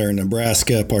alma mater in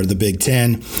Nebraska, part of the Big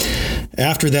Ten.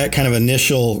 After that kind of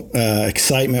initial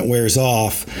excitement wears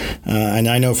off, and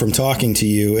I know from talking to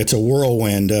you, it's a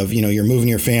whirlwind of, you're moving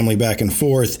your family back and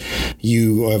forth.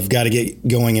 You have got to get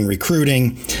going in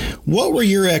recruiting. What were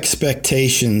your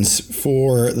expectations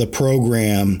for the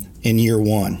program in year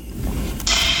one?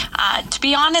 To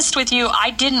be honest with you,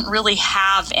 I didn't really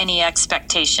have any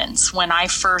expectations when I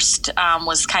first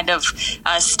was kind of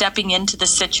stepping into the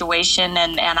situation,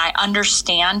 and I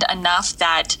understand enough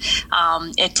that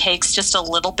it takes just a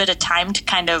little bit of time to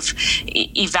kind of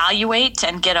evaluate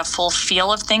and get a full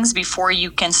feel of things before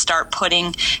you can start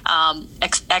putting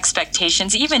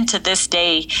expectations. Even to this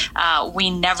day, we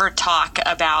never talk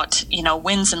about,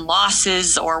 wins and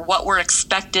losses or what we're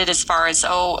expected as far as,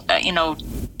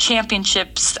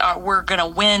 championships. We're going to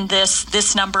win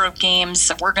this number of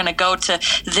games. We're going to go to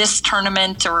this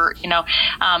tournament, or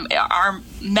our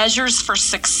measures for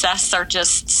success are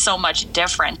just so much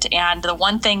different. And the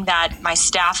one thing that my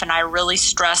staff and I really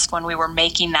stressed when we were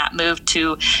making that move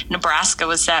to Nebraska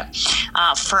was that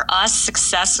for us,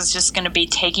 success was just going to be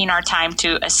taking our time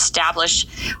to establish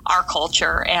our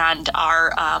culture and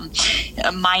our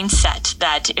mindset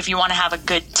that if you want to have a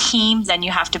good team, then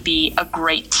you have to be a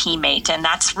great teammate. And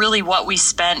that's really what we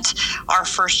spent our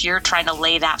first year trying to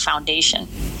lay that foundation.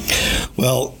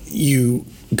 Well, you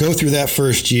go through that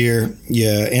first year, you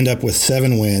end up with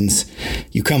 7 wins.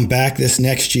 You come back this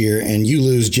next year and you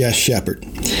lose Jess Shepard,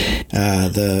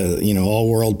 the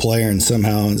all-world player, and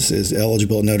somehow is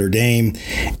eligible at Notre Dame.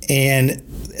 And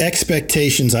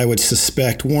expectations, I would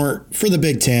suspect, weren't, for the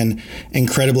Big Ten,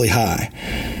 incredibly high.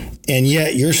 And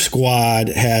yet your squad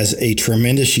has a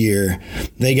tremendous year.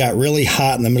 They got really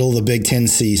hot in the middle of the Big Ten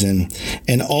season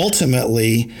and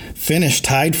ultimately finished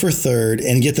tied for 3rd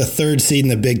and get the 3rd seed in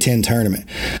the Big Ten tournament.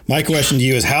 My question to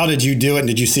you is, how did you do it, and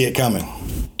did you see it coming?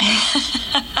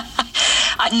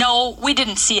 No, we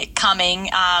didn't see it coming.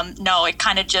 No, it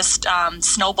kind of just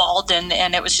snowballed,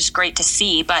 and it was just great to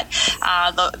see. But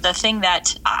the thing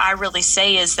that I really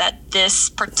say is that this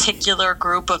particular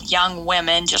group of young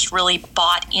women just really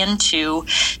bought into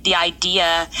the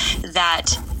idea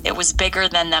that it was bigger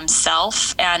than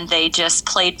themselves, and they just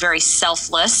played very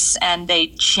selfless, and they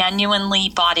genuinely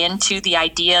bought into the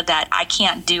idea that I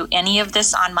can't do any of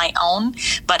this on my own,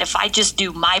 but if I just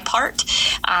do my part.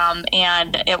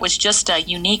 And it was just a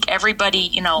unique,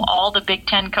 everybody, all the Big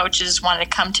Ten coaches wanted to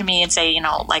come to me and say,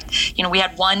 we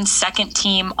had one second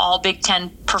team all Big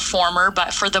Ten performer,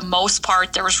 but for the most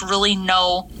part, there was really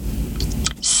no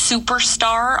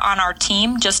superstar on our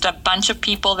team, just a bunch of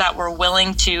people that were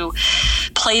willing to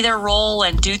play their role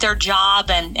and do their job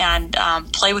and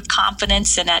play with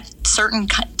confidence. And at certain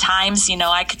times,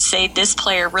 I could say this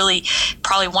player really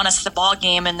probably won us the ball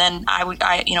game. And then I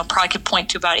probably could point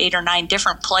to about 8 or 9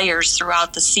 different players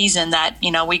throughout the season that,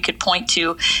 we could point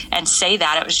to and say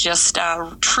that. It was just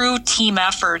a true team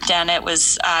effort. And it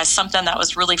was something that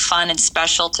was really fun and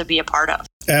special to be a part of.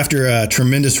 After a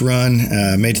tremendous run,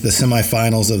 made to the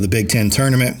semifinals of the Big Ten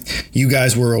tournament, you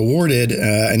guys were awarded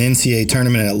an NCAA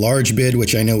tournament at large bid,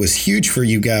 which I know was huge for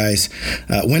you guys.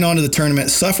 Went on to the tournament,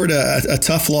 suffered a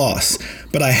tough loss,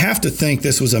 but I have to think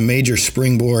this was a major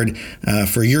springboard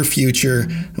for your future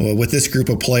with this group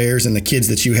of players and the kids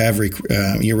that you have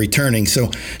you're returning. So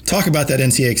talk about that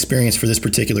NCAA experience for this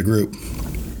particular group.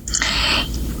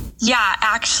 Yeah,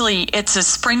 actually, it's a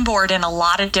springboard in a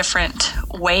lot of different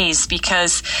ways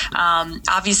because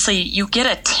obviously you get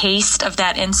a taste of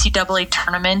that NCAA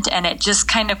tournament and it just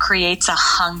kind of creates a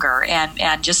hunger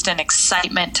and just an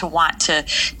excitement to want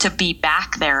to be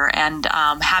back there and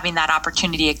having that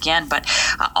opportunity again. But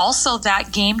also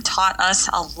that game taught us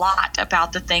a lot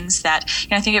about the things that,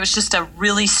 I think it was just a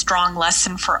really strong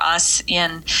lesson for us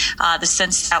in the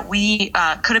sense that we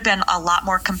could have been a lot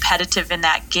more competitive in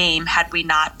that game had we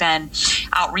not been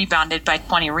out-rebounded by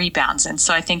 20 rebounds. And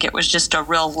so I think it was just a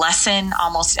real lesson.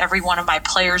 Almost every one of my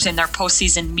players in their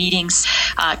postseason meetings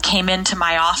came into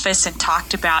my office and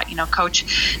talked about,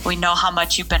 Coach, we know how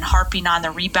much you've been harping on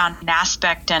the rebounding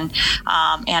aspect, and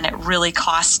it really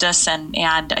cost us. And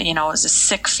it was a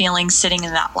sick feeling sitting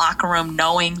in that locker room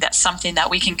knowing that something that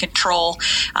we can control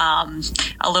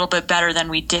a little bit better than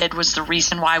we did was the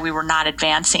reason why we were not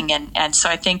advancing. And so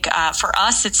I think for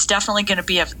us, it's definitely going to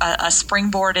be a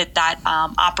springboard at that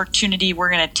opportunity. We're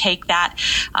going to take that,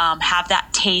 have that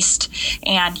taste,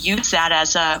 and use that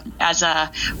as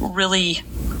a really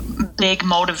big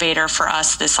motivator for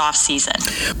us this off season.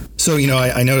 So,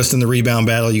 I noticed in the rebound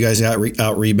battle, you guys out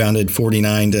rebounded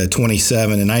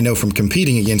 49-27. And I know from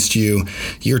competing against you,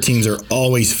 your teams are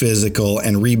always physical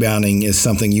and rebounding is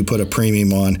something you put a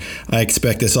premium on. I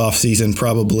expect this off season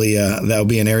probably that'll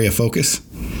be an area of focus.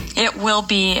 It will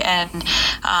be. And,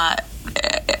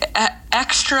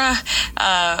 extra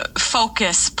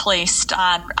focus placed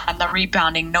on the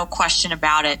rebounding, no question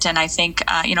about it. And I think,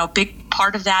 a big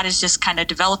part of that is just kind of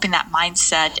developing that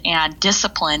mindset and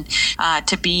discipline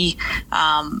to be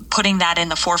putting that in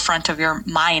the forefront of your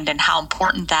mind and how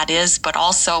important that is. But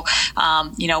also,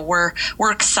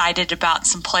 we're excited about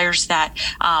some players that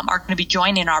are going to be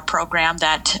joining our program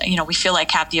that, we feel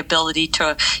like have the ability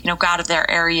to, go out of their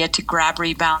area to grab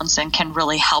rebounds and can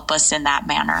really help us in that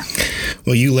manner.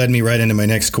 Well, you led me right into my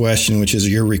next question, which is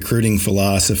your recruiting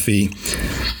philosophy.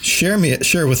 Share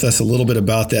with us a little bit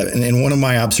about that. And one of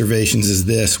my observations is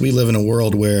this: we live in a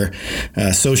world where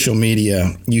social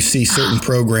media, you see certain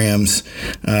programs,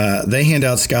 they hand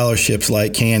out scholarships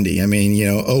like candy. I mean,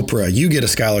 Oprah, you get a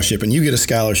scholarship and you get a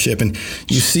scholarship, and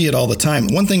you see it all the time.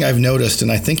 One thing I've noticed,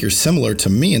 and I think you're similar to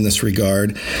me in this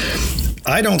regard,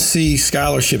 I don't see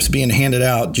scholarships being handed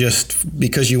out just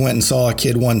because you went and saw a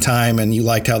kid one time and you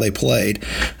liked how they played.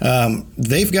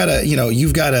 They've got to,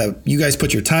 you guys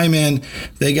put your time in.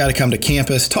 They got to come to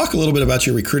campus. Talk a little bit about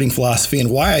your recruiting philosophy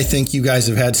and why I think you guys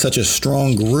have had such a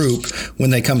strong group when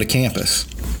they come to campus.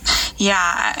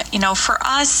 Yeah, for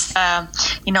us,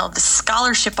 the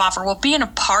scholarship offer, well, being a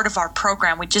part of our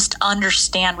program, we just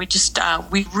understand,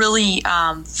 we really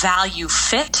value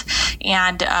fit,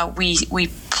 and we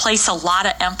place a lot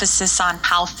of emphasis on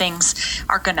how things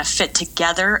are going to fit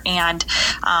together. And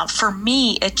for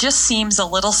me, it just seems a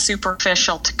little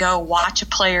superficial to go watch a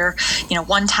player,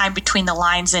 one time between the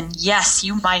lines. And yes,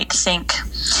 you might think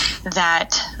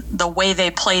that the way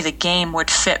they play the game would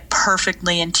fit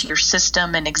perfectly into your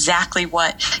system and exactly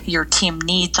what your team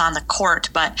needs on the court.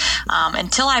 But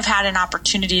until I've had an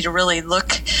opportunity to really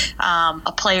look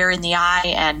a player in the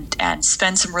eye and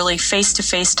spend some really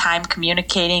face-to-face time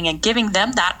communicating and giving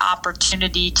them that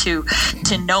opportunity to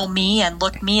know me and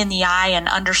look me in the eye and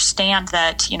understand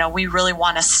that, we really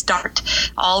want to start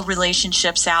all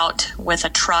relationships out with a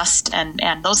trust,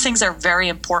 and those things are very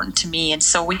important to me. And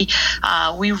so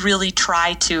we really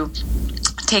try to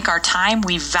take our time.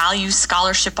 We value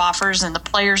scholarship offers, and the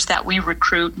players that we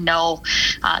recruit know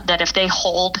that if they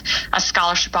hold a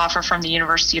scholarship offer from the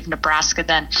University of Nebraska,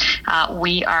 then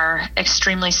we are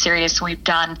extremely serious. We've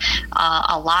done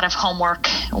a lot of homework.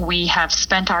 We have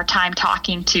spent our time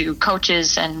talking to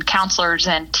coaches and counselors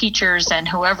and teachers and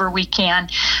whoever we can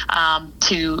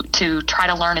to try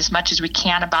to learn as much as we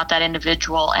can about that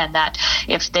individual, and that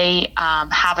if they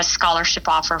have a scholarship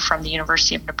offer from the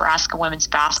University of Nebraska women's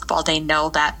basketball, they know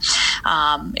that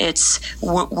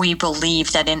we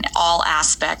believe that in all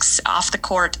aspects, off the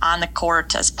court, on the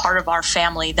court, as part of our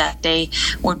family, that they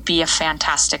would be a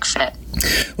fantastic fit.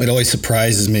 It always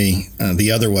surprises me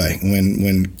the other way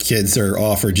when kids are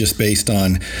offered just based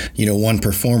on, one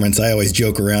performance. I always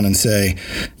joke around and say,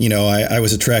 I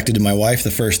was attracted to my wife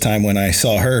the first time when I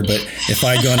saw her, but if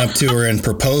I'd gone up to her and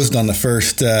proposed on the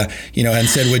first, and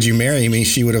said, "Would you marry me?"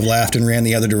 she would have laughed and ran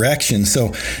the other direction.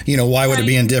 So, why would it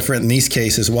be indifferent in these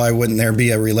cases? Why wouldn't there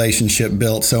be a relationship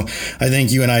built? So I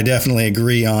think you and I definitely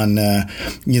agree on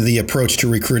the approach to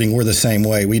recruiting. We're the same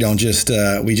way. We just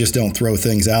don't throw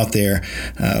things out there.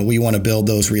 We want to build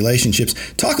those relationships.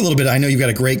 Talk a little bit. I know you've got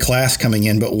a great class coming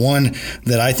in, but one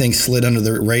that I think slid under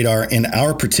the radar in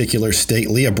our particular state,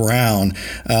 Leah Brown.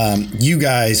 You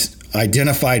guys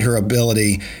identified her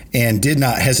ability and did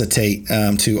not hesitate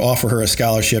to offer her a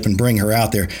scholarship and bring her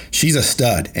out there. She's a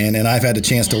stud, and I've had a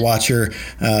chance to watch her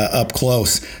up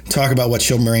close. Talk about what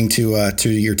she'll bring to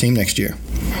your team next year.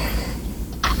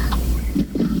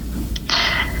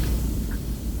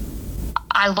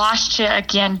 I lost you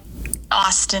again,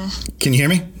 Austin. Can you hear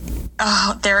me?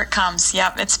 Oh, there it comes.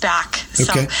 Yep, it's back. Okay.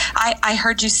 So I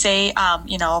heard you say,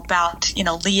 about,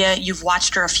 Leah, you've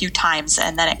watched her a few times,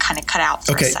 and then it kind of cut out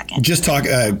for a second. Just talk,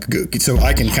 so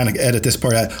I can kind of edit this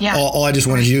part out. Yeah. All I just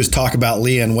wanted you to do is talk about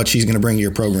Leah and what she's going to bring to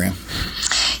your program.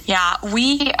 Yeah,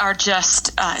 we are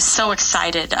just so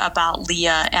excited about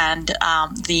Leah and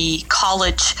the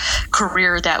college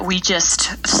career that we just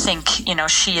think,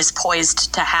 she is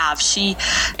poised to have. She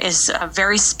is a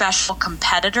very special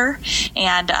competitor,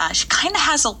 and she kind of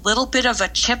has a little bit of a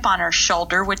chip on her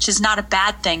shoulder, which is not a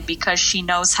bad thing because she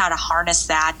knows how to harness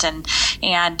that, and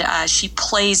she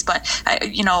plays. But,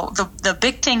 the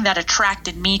big thing that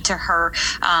attracted me to her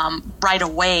right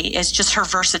away is just her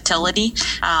versatility.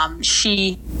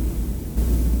 She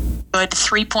good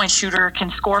three-point shooter, can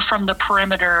score from the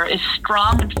perimeter, is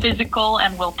strong and physical,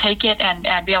 and will take it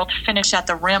and be able to finish at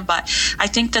the rim. But I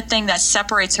think the thing that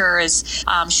separates her is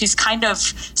she's kind of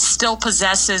still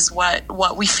possesses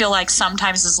what we feel like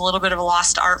sometimes is a little bit of a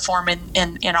lost art form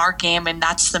in our game, and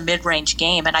that's the mid-range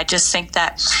game. And I just think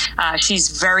that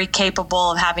she's very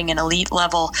capable of having an elite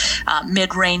level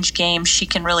mid-range game. She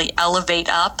can really elevate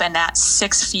up, and at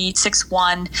 6 feet,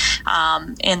 6'1",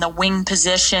 in the wing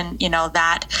position,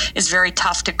 that is very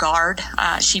tough to guard.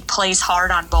 She plays hard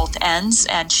on both ends,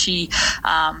 and she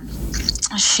can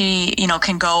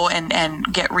go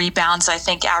and get rebounds. I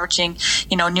think averaging,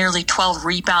 nearly 12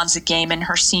 rebounds a game in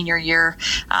her senior year.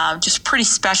 Just pretty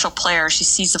special player. She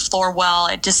sees the floor well.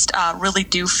 I just really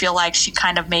do feel like she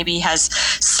kind of maybe has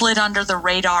slid under the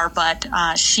radar, but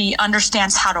she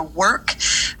understands how to work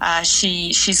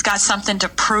she's got something to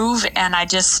prove, and I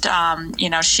just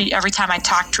she every time I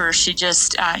talk to her, she's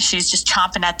just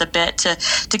chomping at the bit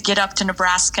to get up to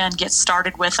Nebraska and get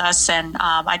started with us. And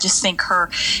I just think her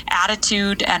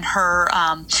attitude and her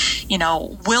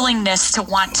willingness to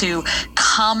want to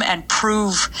come and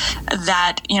prove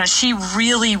that she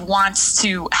really wants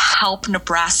to help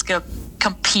Nebraska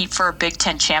compete for a Big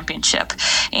Ten championship.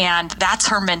 And that's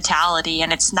her mentality.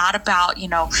 And it's not about,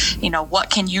 what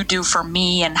can you do for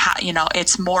me? And how,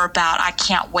 it's more about, I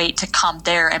can't wait to come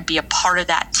there and be a part of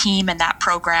that team and that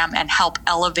program and help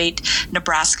elevate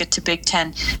Nebraska to Big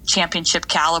Ten championship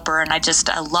caliber. And I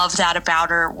love that about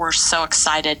her. We're so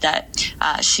excited that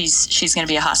she's going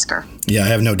to be a Husker. Yeah, I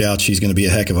have no doubt she's going to be a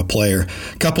heck of a player.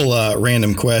 A couple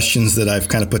random questions that I've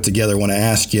kind of put together. I want to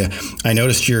ask you. I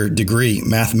noticed your degree,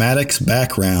 mathematics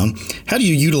background. How do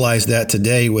you utilize that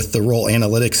today with the role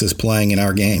analytics is playing in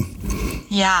our game?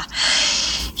 Yeah.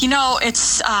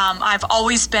 It's I've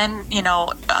always been,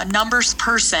 a numbers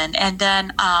person. And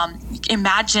then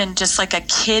imagine just like a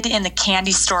kid in the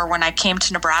candy store when I came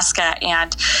to Nebraska,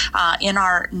 and in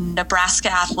our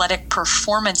Nebraska Athletic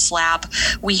Performance Lab,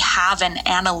 we have an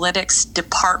analytics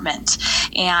department,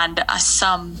 and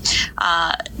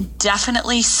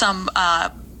definitely some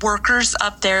workers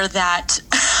up there that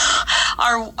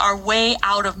are way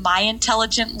out of my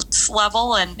intelligence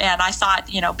level, and I thought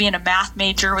being a math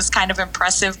major was kind of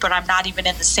impressive, but I'm not even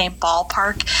in the same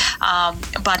ballpark.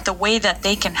 But the way that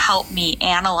they can help me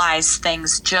analyze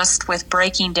things just with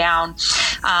breaking down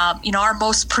our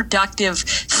most productive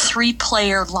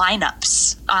 3-player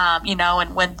lineups,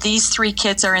 and when these 3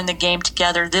 kids are in the game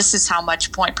together, this is how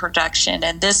much point production,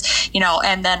 and this,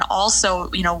 and then also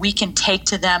we can take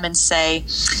to them and say,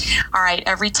 all right,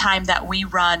 every time that we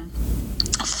run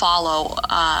follow,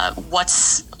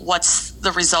 what's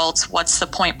the results, what's the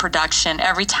point production,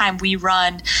 every time we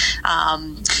run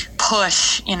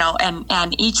push,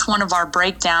 and each one of our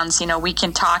breakdowns, we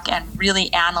can talk and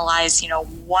really analyze,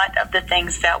 what of the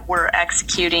things that we're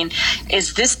executing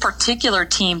is this particular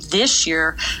team this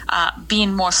year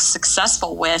being most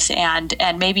successful with, and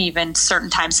maybe even certain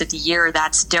times of the year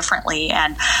that's differently.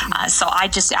 And so I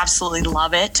just absolutely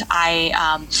love it.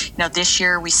 This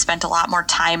year we spent a lot more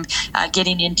time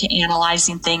getting into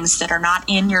analyzing things that are not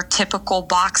in your typical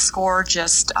box score,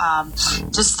 just the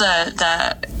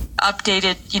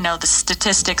updated, the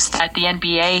statistics that the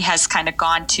NBA has kind of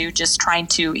gone to, just trying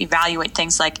to evaluate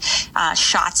things like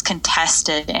shots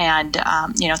contested and,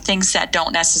 things that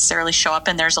don't necessarily show up.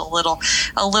 And there's a little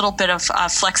bit of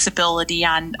flexibility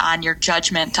on your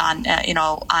judgment on,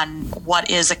 on what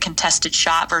is a contested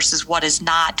shot versus what is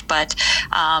not. But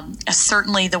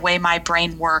certainly the way my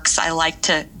brain works, I like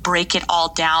to break it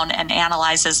all down and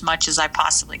analyze as much as I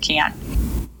possibly can.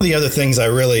 One of the other things that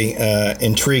really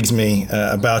intrigues me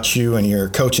about you and your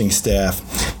coaching staff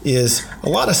is a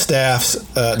lot of staffs,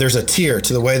 there's a tier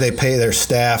to the way they pay their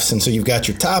staffs. And so you've got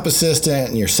your top assistant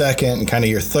and your second and kind of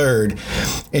your third.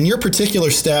 In your particular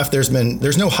staff, there's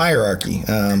no hierarchy.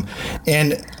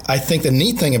 And I think the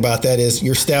neat thing about that is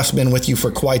your staff's been with you for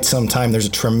quite some time. There's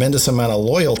a tremendous amount of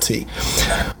loyalty.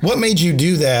 What made you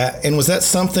do that? And was that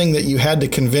something that you had to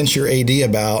convince your AD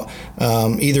about,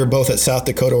 either both at South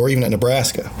Dakota or even at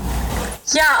Nebraska?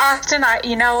 Yeah, Austin,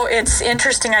 it's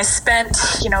interesting. I spent,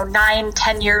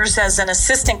 9-10 years as an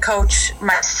assistant coach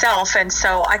myself. And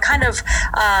so I kind of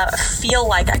feel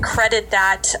like I credit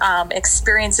that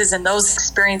experiences and those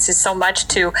experiences so much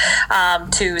to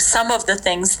some of the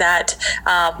things that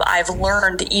I've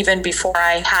learned even before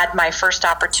I had my first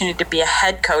opportunity to be a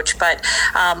head coach. But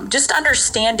just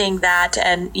understanding that,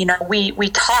 and, we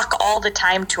talk all the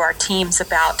time to our teams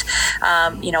about,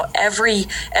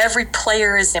 every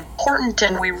player is important.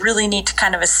 And we really need to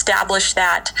kind of establish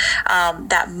that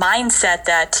mindset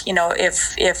that,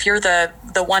 if you're the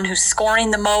one who's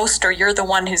scoring the most, or you're the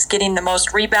one who's getting the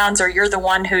most rebounds, or you're the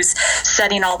one who's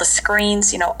setting all the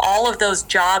screens, all of those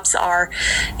jobs are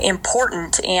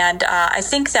important. And I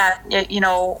think that,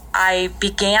 I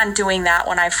began doing that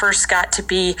when I first got to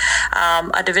be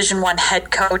a Division I head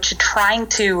coach, trying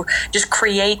to just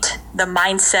create the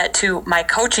mindset to my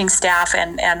coaching staff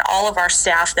and all of our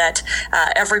staff that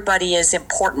everybody is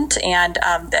important, and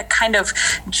that kind of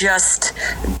just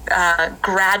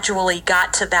gradually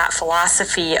got to that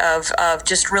philosophy of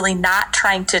just really not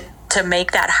trying to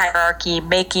make that hierarchy,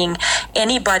 making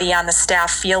anybody on the staff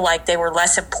feel like they were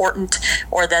less important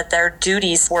or that their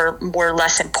duties were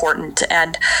less important.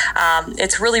 And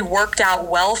it's really worked out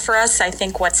well for us. I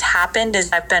think what's happened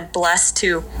is I've been blessed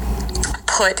to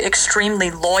put extremely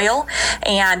loyal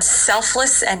and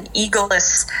selfless and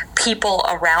egoless people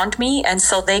around me, and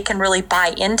so they can really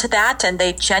buy into that, and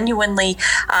they genuinely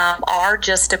are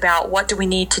just about what do we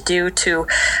need to do to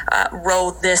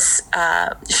row this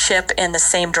ship in the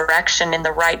same direction, in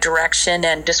the right direction,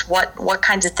 and just what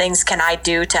kinds of things can I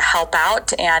do to help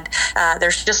out. And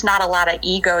there's just not a lot of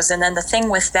egos. And then the thing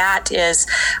with that is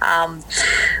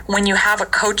when you have a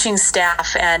coaching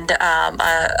staff and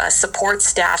a support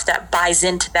staff that buys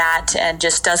into that and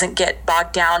just doesn't get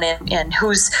bogged down in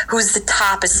who's the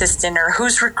top assistant or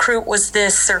whose recruit was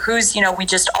this or who's, we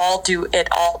just all do it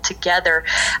all together,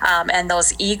 and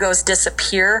those egos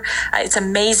disappear. It's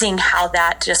amazing how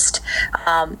that just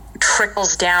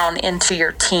trickles down into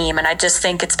your team. And I just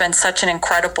think it's been such an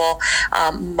incredible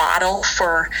model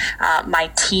for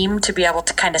my team to be able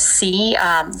to kind of see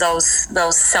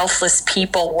those selfless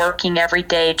people working every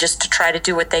day just to try to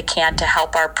do what they can to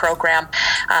help our program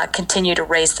continue to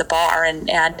raise the bar. And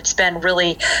it's been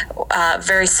really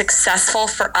very successful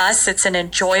for us. It's an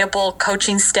enjoyable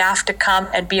coaching staff to come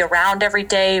and be around every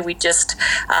day. We just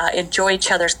enjoy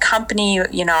each other's company.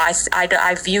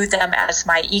 I view them as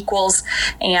my equals,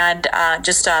 and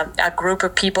just a group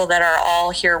of people that are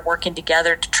all here working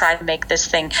together to try to make this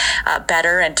thing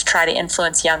better and to try to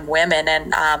influence young women.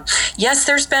 And yes,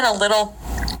 there's been a little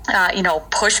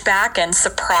pushback and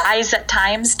surprise at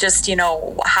times, just,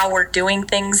 how we're doing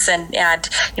things. And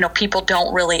people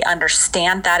don't really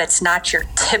understand that. It's not your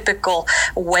typical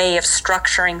way of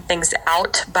structuring things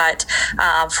out. But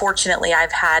fortunately,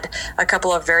 I've had a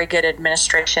couple of very good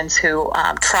administrations who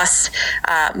trust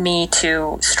me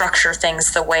to structure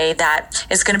things the way that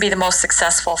is going to be the most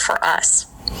successful for us.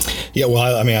 Yeah,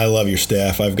 well, I love your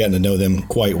staff. I've gotten to know them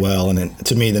quite well. And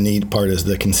to me, the neat part is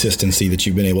the consistency that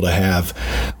you've been able to have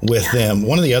with them.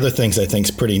 One of the other things I think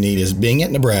is pretty neat is being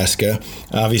at Nebraska.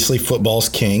 Obviously, football's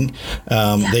king.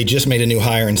 They just made a new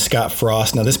hire in Scott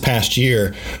Frost. Now, this past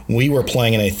year, we were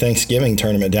playing in a Thanksgiving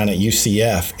tournament down at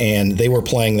UCF, and they were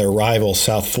playing their rival,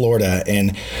 South Florida.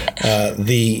 And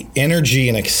the energy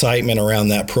and excitement around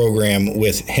that program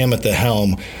with him at the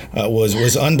helm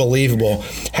was unbelievable.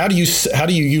 How do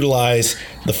you utilize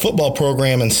the football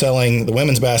program and selling the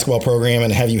women's basketball program,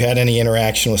 and have you had any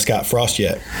interaction with Scott Frost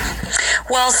yet?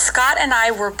 Well, Scott and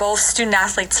I were both student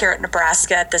athletes here at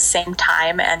Nebraska at the same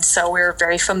time, and so we were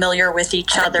very familiar with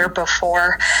each other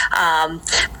before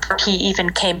he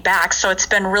even came back. So it's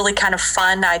been really kind of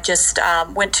fun. I just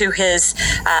went to his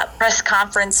press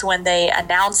conference when they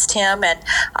announced him, and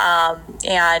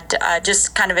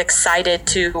just kind of excited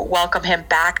to welcome him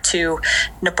back to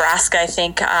Nebraska. I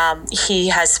think he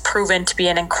has proven to be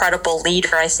an incredible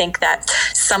leader. I think that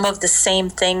some of the same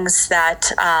things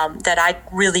that I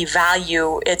really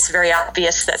value, it's very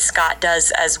obvious that Scott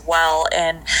does as well.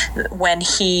 And when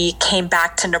he came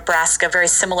back to Nebraska, very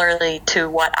similarly to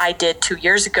what I did 2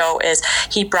 years ago, is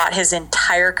he brought his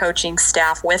entire coaching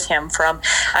staff with him from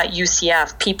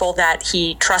UCF, people that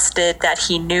he trusted, that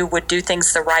he knew would do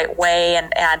things the right way,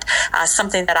 and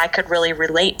something that I could really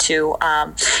relate to.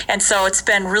 And so it's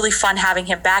been really fun having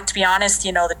him back. To be honest,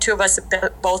 the two of us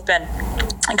have both been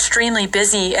extremely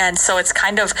busy, and so it's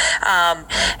kind of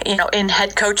in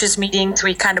head coaches meetings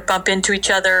we kind of bump into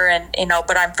each other, and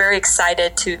but I'm very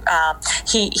excited to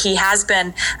he has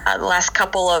been the last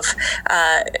couple of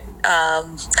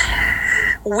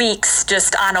weeks,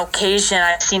 just on occasion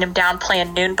I've seen him down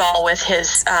playing noon ball with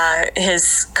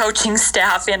his coaching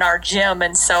staff in our gym,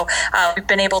 and so we've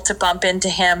been able to bump into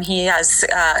him. He has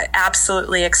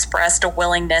absolutely expressed a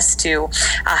willingness to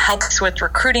help us with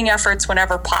recruiting efforts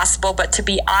whenever possible. But to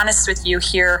be honest with you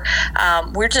here,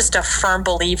 we're just a firm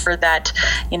believer that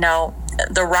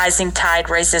the rising tide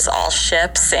raises all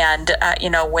ships, and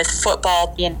with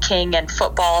football being king and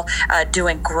football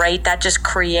doing great, that just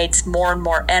creates more and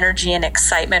more energy and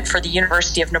excitement for the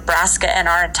University of Nebraska and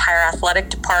our entire athletic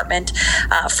department.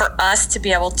 For us to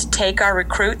be able to take our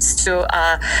recruits to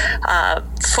a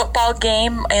football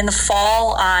game in the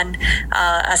fall on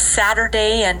a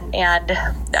Saturday, and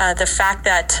the fact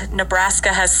that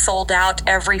Nebraska has sold out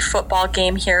every football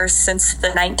game here since the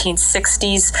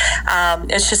 1960s,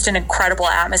 it's just an incredible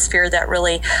atmosphere that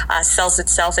really sells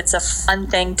itself. It's a fun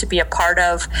thing to be a part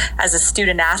of as a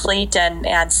student athlete,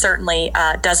 and certainly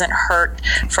doesn't hurt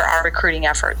for our recruiting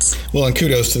efforts. Well, and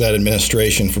kudos to that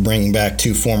administration for bringing back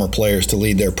two former players to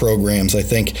lead their programs. I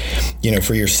think,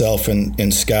 for yourself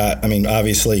and Scott,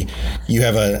 obviously you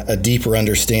have a deeper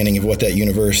understanding of what that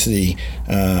university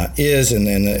is, and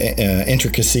the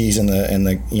intricacies and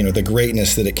the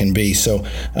greatness that it can be. So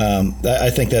I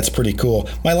think that's pretty cool.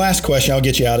 My last question, I'll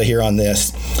get you out of here on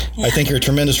this. Yeah. I think you're a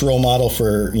tremendous role model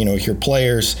for, your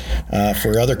players,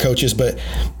 for other coaches. But,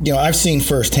 I've seen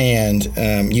firsthand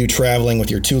you traveling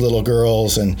with your 2 little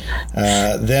girls and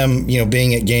them,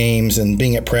 being at games and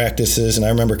being at practices. And I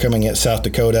remember coming at South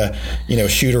Dakota,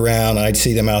 shoot around. I'd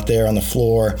see them out there on the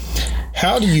floor.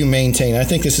 How do you maintain, I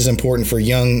think this is important for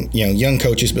young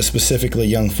coaches, but specifically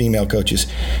young female coaches.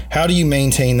 How do you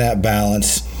maintain that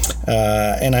balance?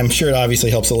 And I'm sure it obviously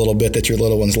helps a little bit that your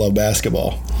little ones love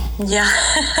basketball. Yeah.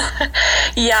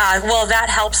 Yeah. Well, that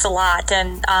helps a lot.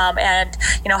 And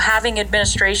having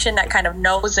administration that kind of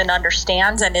knows and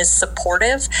understands and is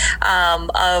supportive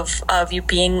of you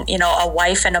being, a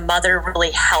wife and a mother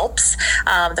really helps.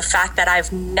 The fact that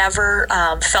I've never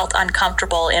felt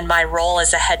uncomfortable in my role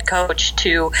as a head coach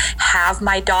to have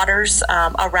my daughters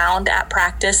around at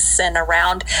practice and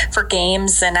around for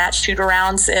games and at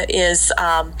shoot-arounds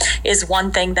is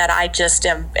one thing that I just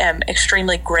am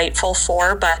extremely grateful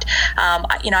for. But,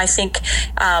 I think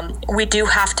we do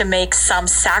have to make some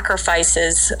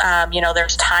sacrifices.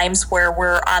 There's times where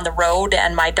we're on the road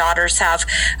and my daughters have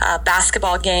a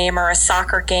basketball game or a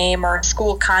soccer game or a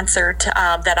school concert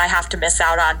that I have to miss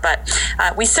out on. But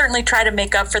we certainly try to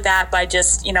make up for that by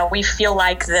just, we feel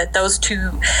like that those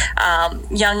 2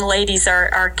 young ladies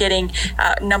are getting,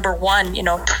 number one,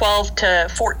 12 to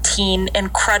 14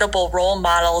 incredible role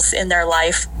models in their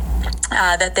life.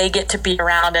 That they get to be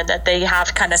around and that they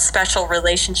have kind of special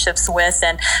relationships with.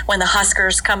 And when the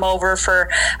Huskers come over for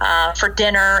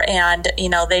dinner and,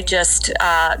 they just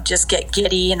get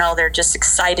giddy, they're just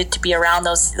excited to be around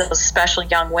those special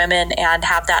young women and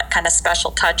have that kind of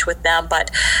special touch with them. But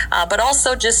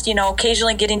also just,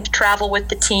 occasionally getting to travel with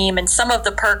the team and some of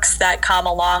the perks that come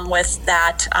along with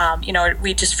that,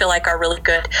 we just feel like are really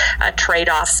good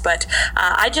trade-offs. But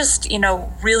I just,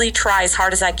 really try as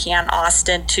hard as I can,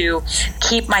 Austin, to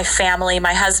keep my family,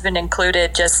 my husband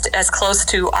included, just as close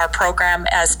to our program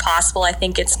as possible. I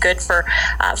think it's good for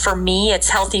me. It's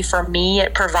healthy for me.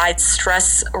 It provides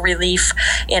stress relief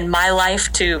in my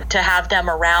life to have them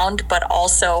around, but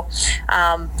also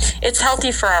it's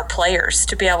healthy for our players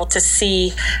to be able to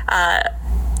see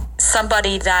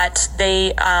somebody that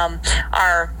they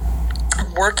are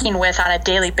working with on a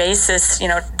daily basis,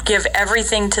 give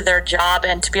everything to their job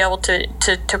and to be able to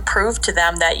prove to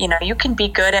them that, you can be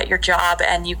good at your job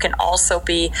and you can also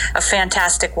be a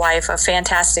fantastic wife, a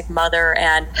fantastic mother.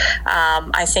 And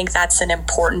I think that's an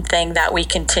important thing that we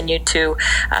continue to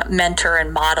mentor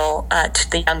and model to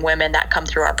the young women that come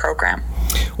through our program.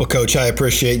 Well, Coach, I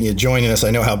appreciate you joining us. I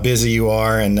know how busy you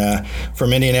are, and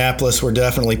from Indianapolis, we're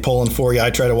definitely pulling for you. I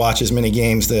try to watch as many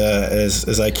games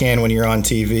as I can when you're on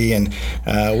TV, and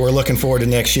we're looking forward to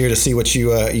next year to see what you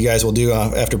guys will do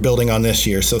after building on this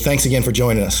year. So thanks again for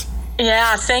joining us.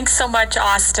 Yeah, thanks so much,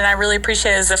 Austin. I really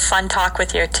appreciate it. It was a fun talk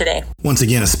with you today. Once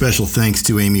again, a special thanks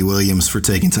to Amy Williams for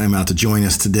taking time out to join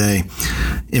us today.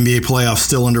 NBA playoffs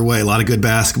still underway. A lot of good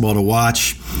basketball to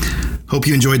watch. Hope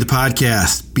you enjoyed the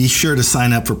podcast. Be sure to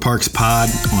sign up for Parks Pod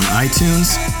on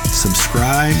iTunes,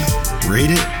 subscribe,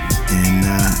 rate it, and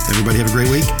everybody have a great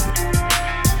week.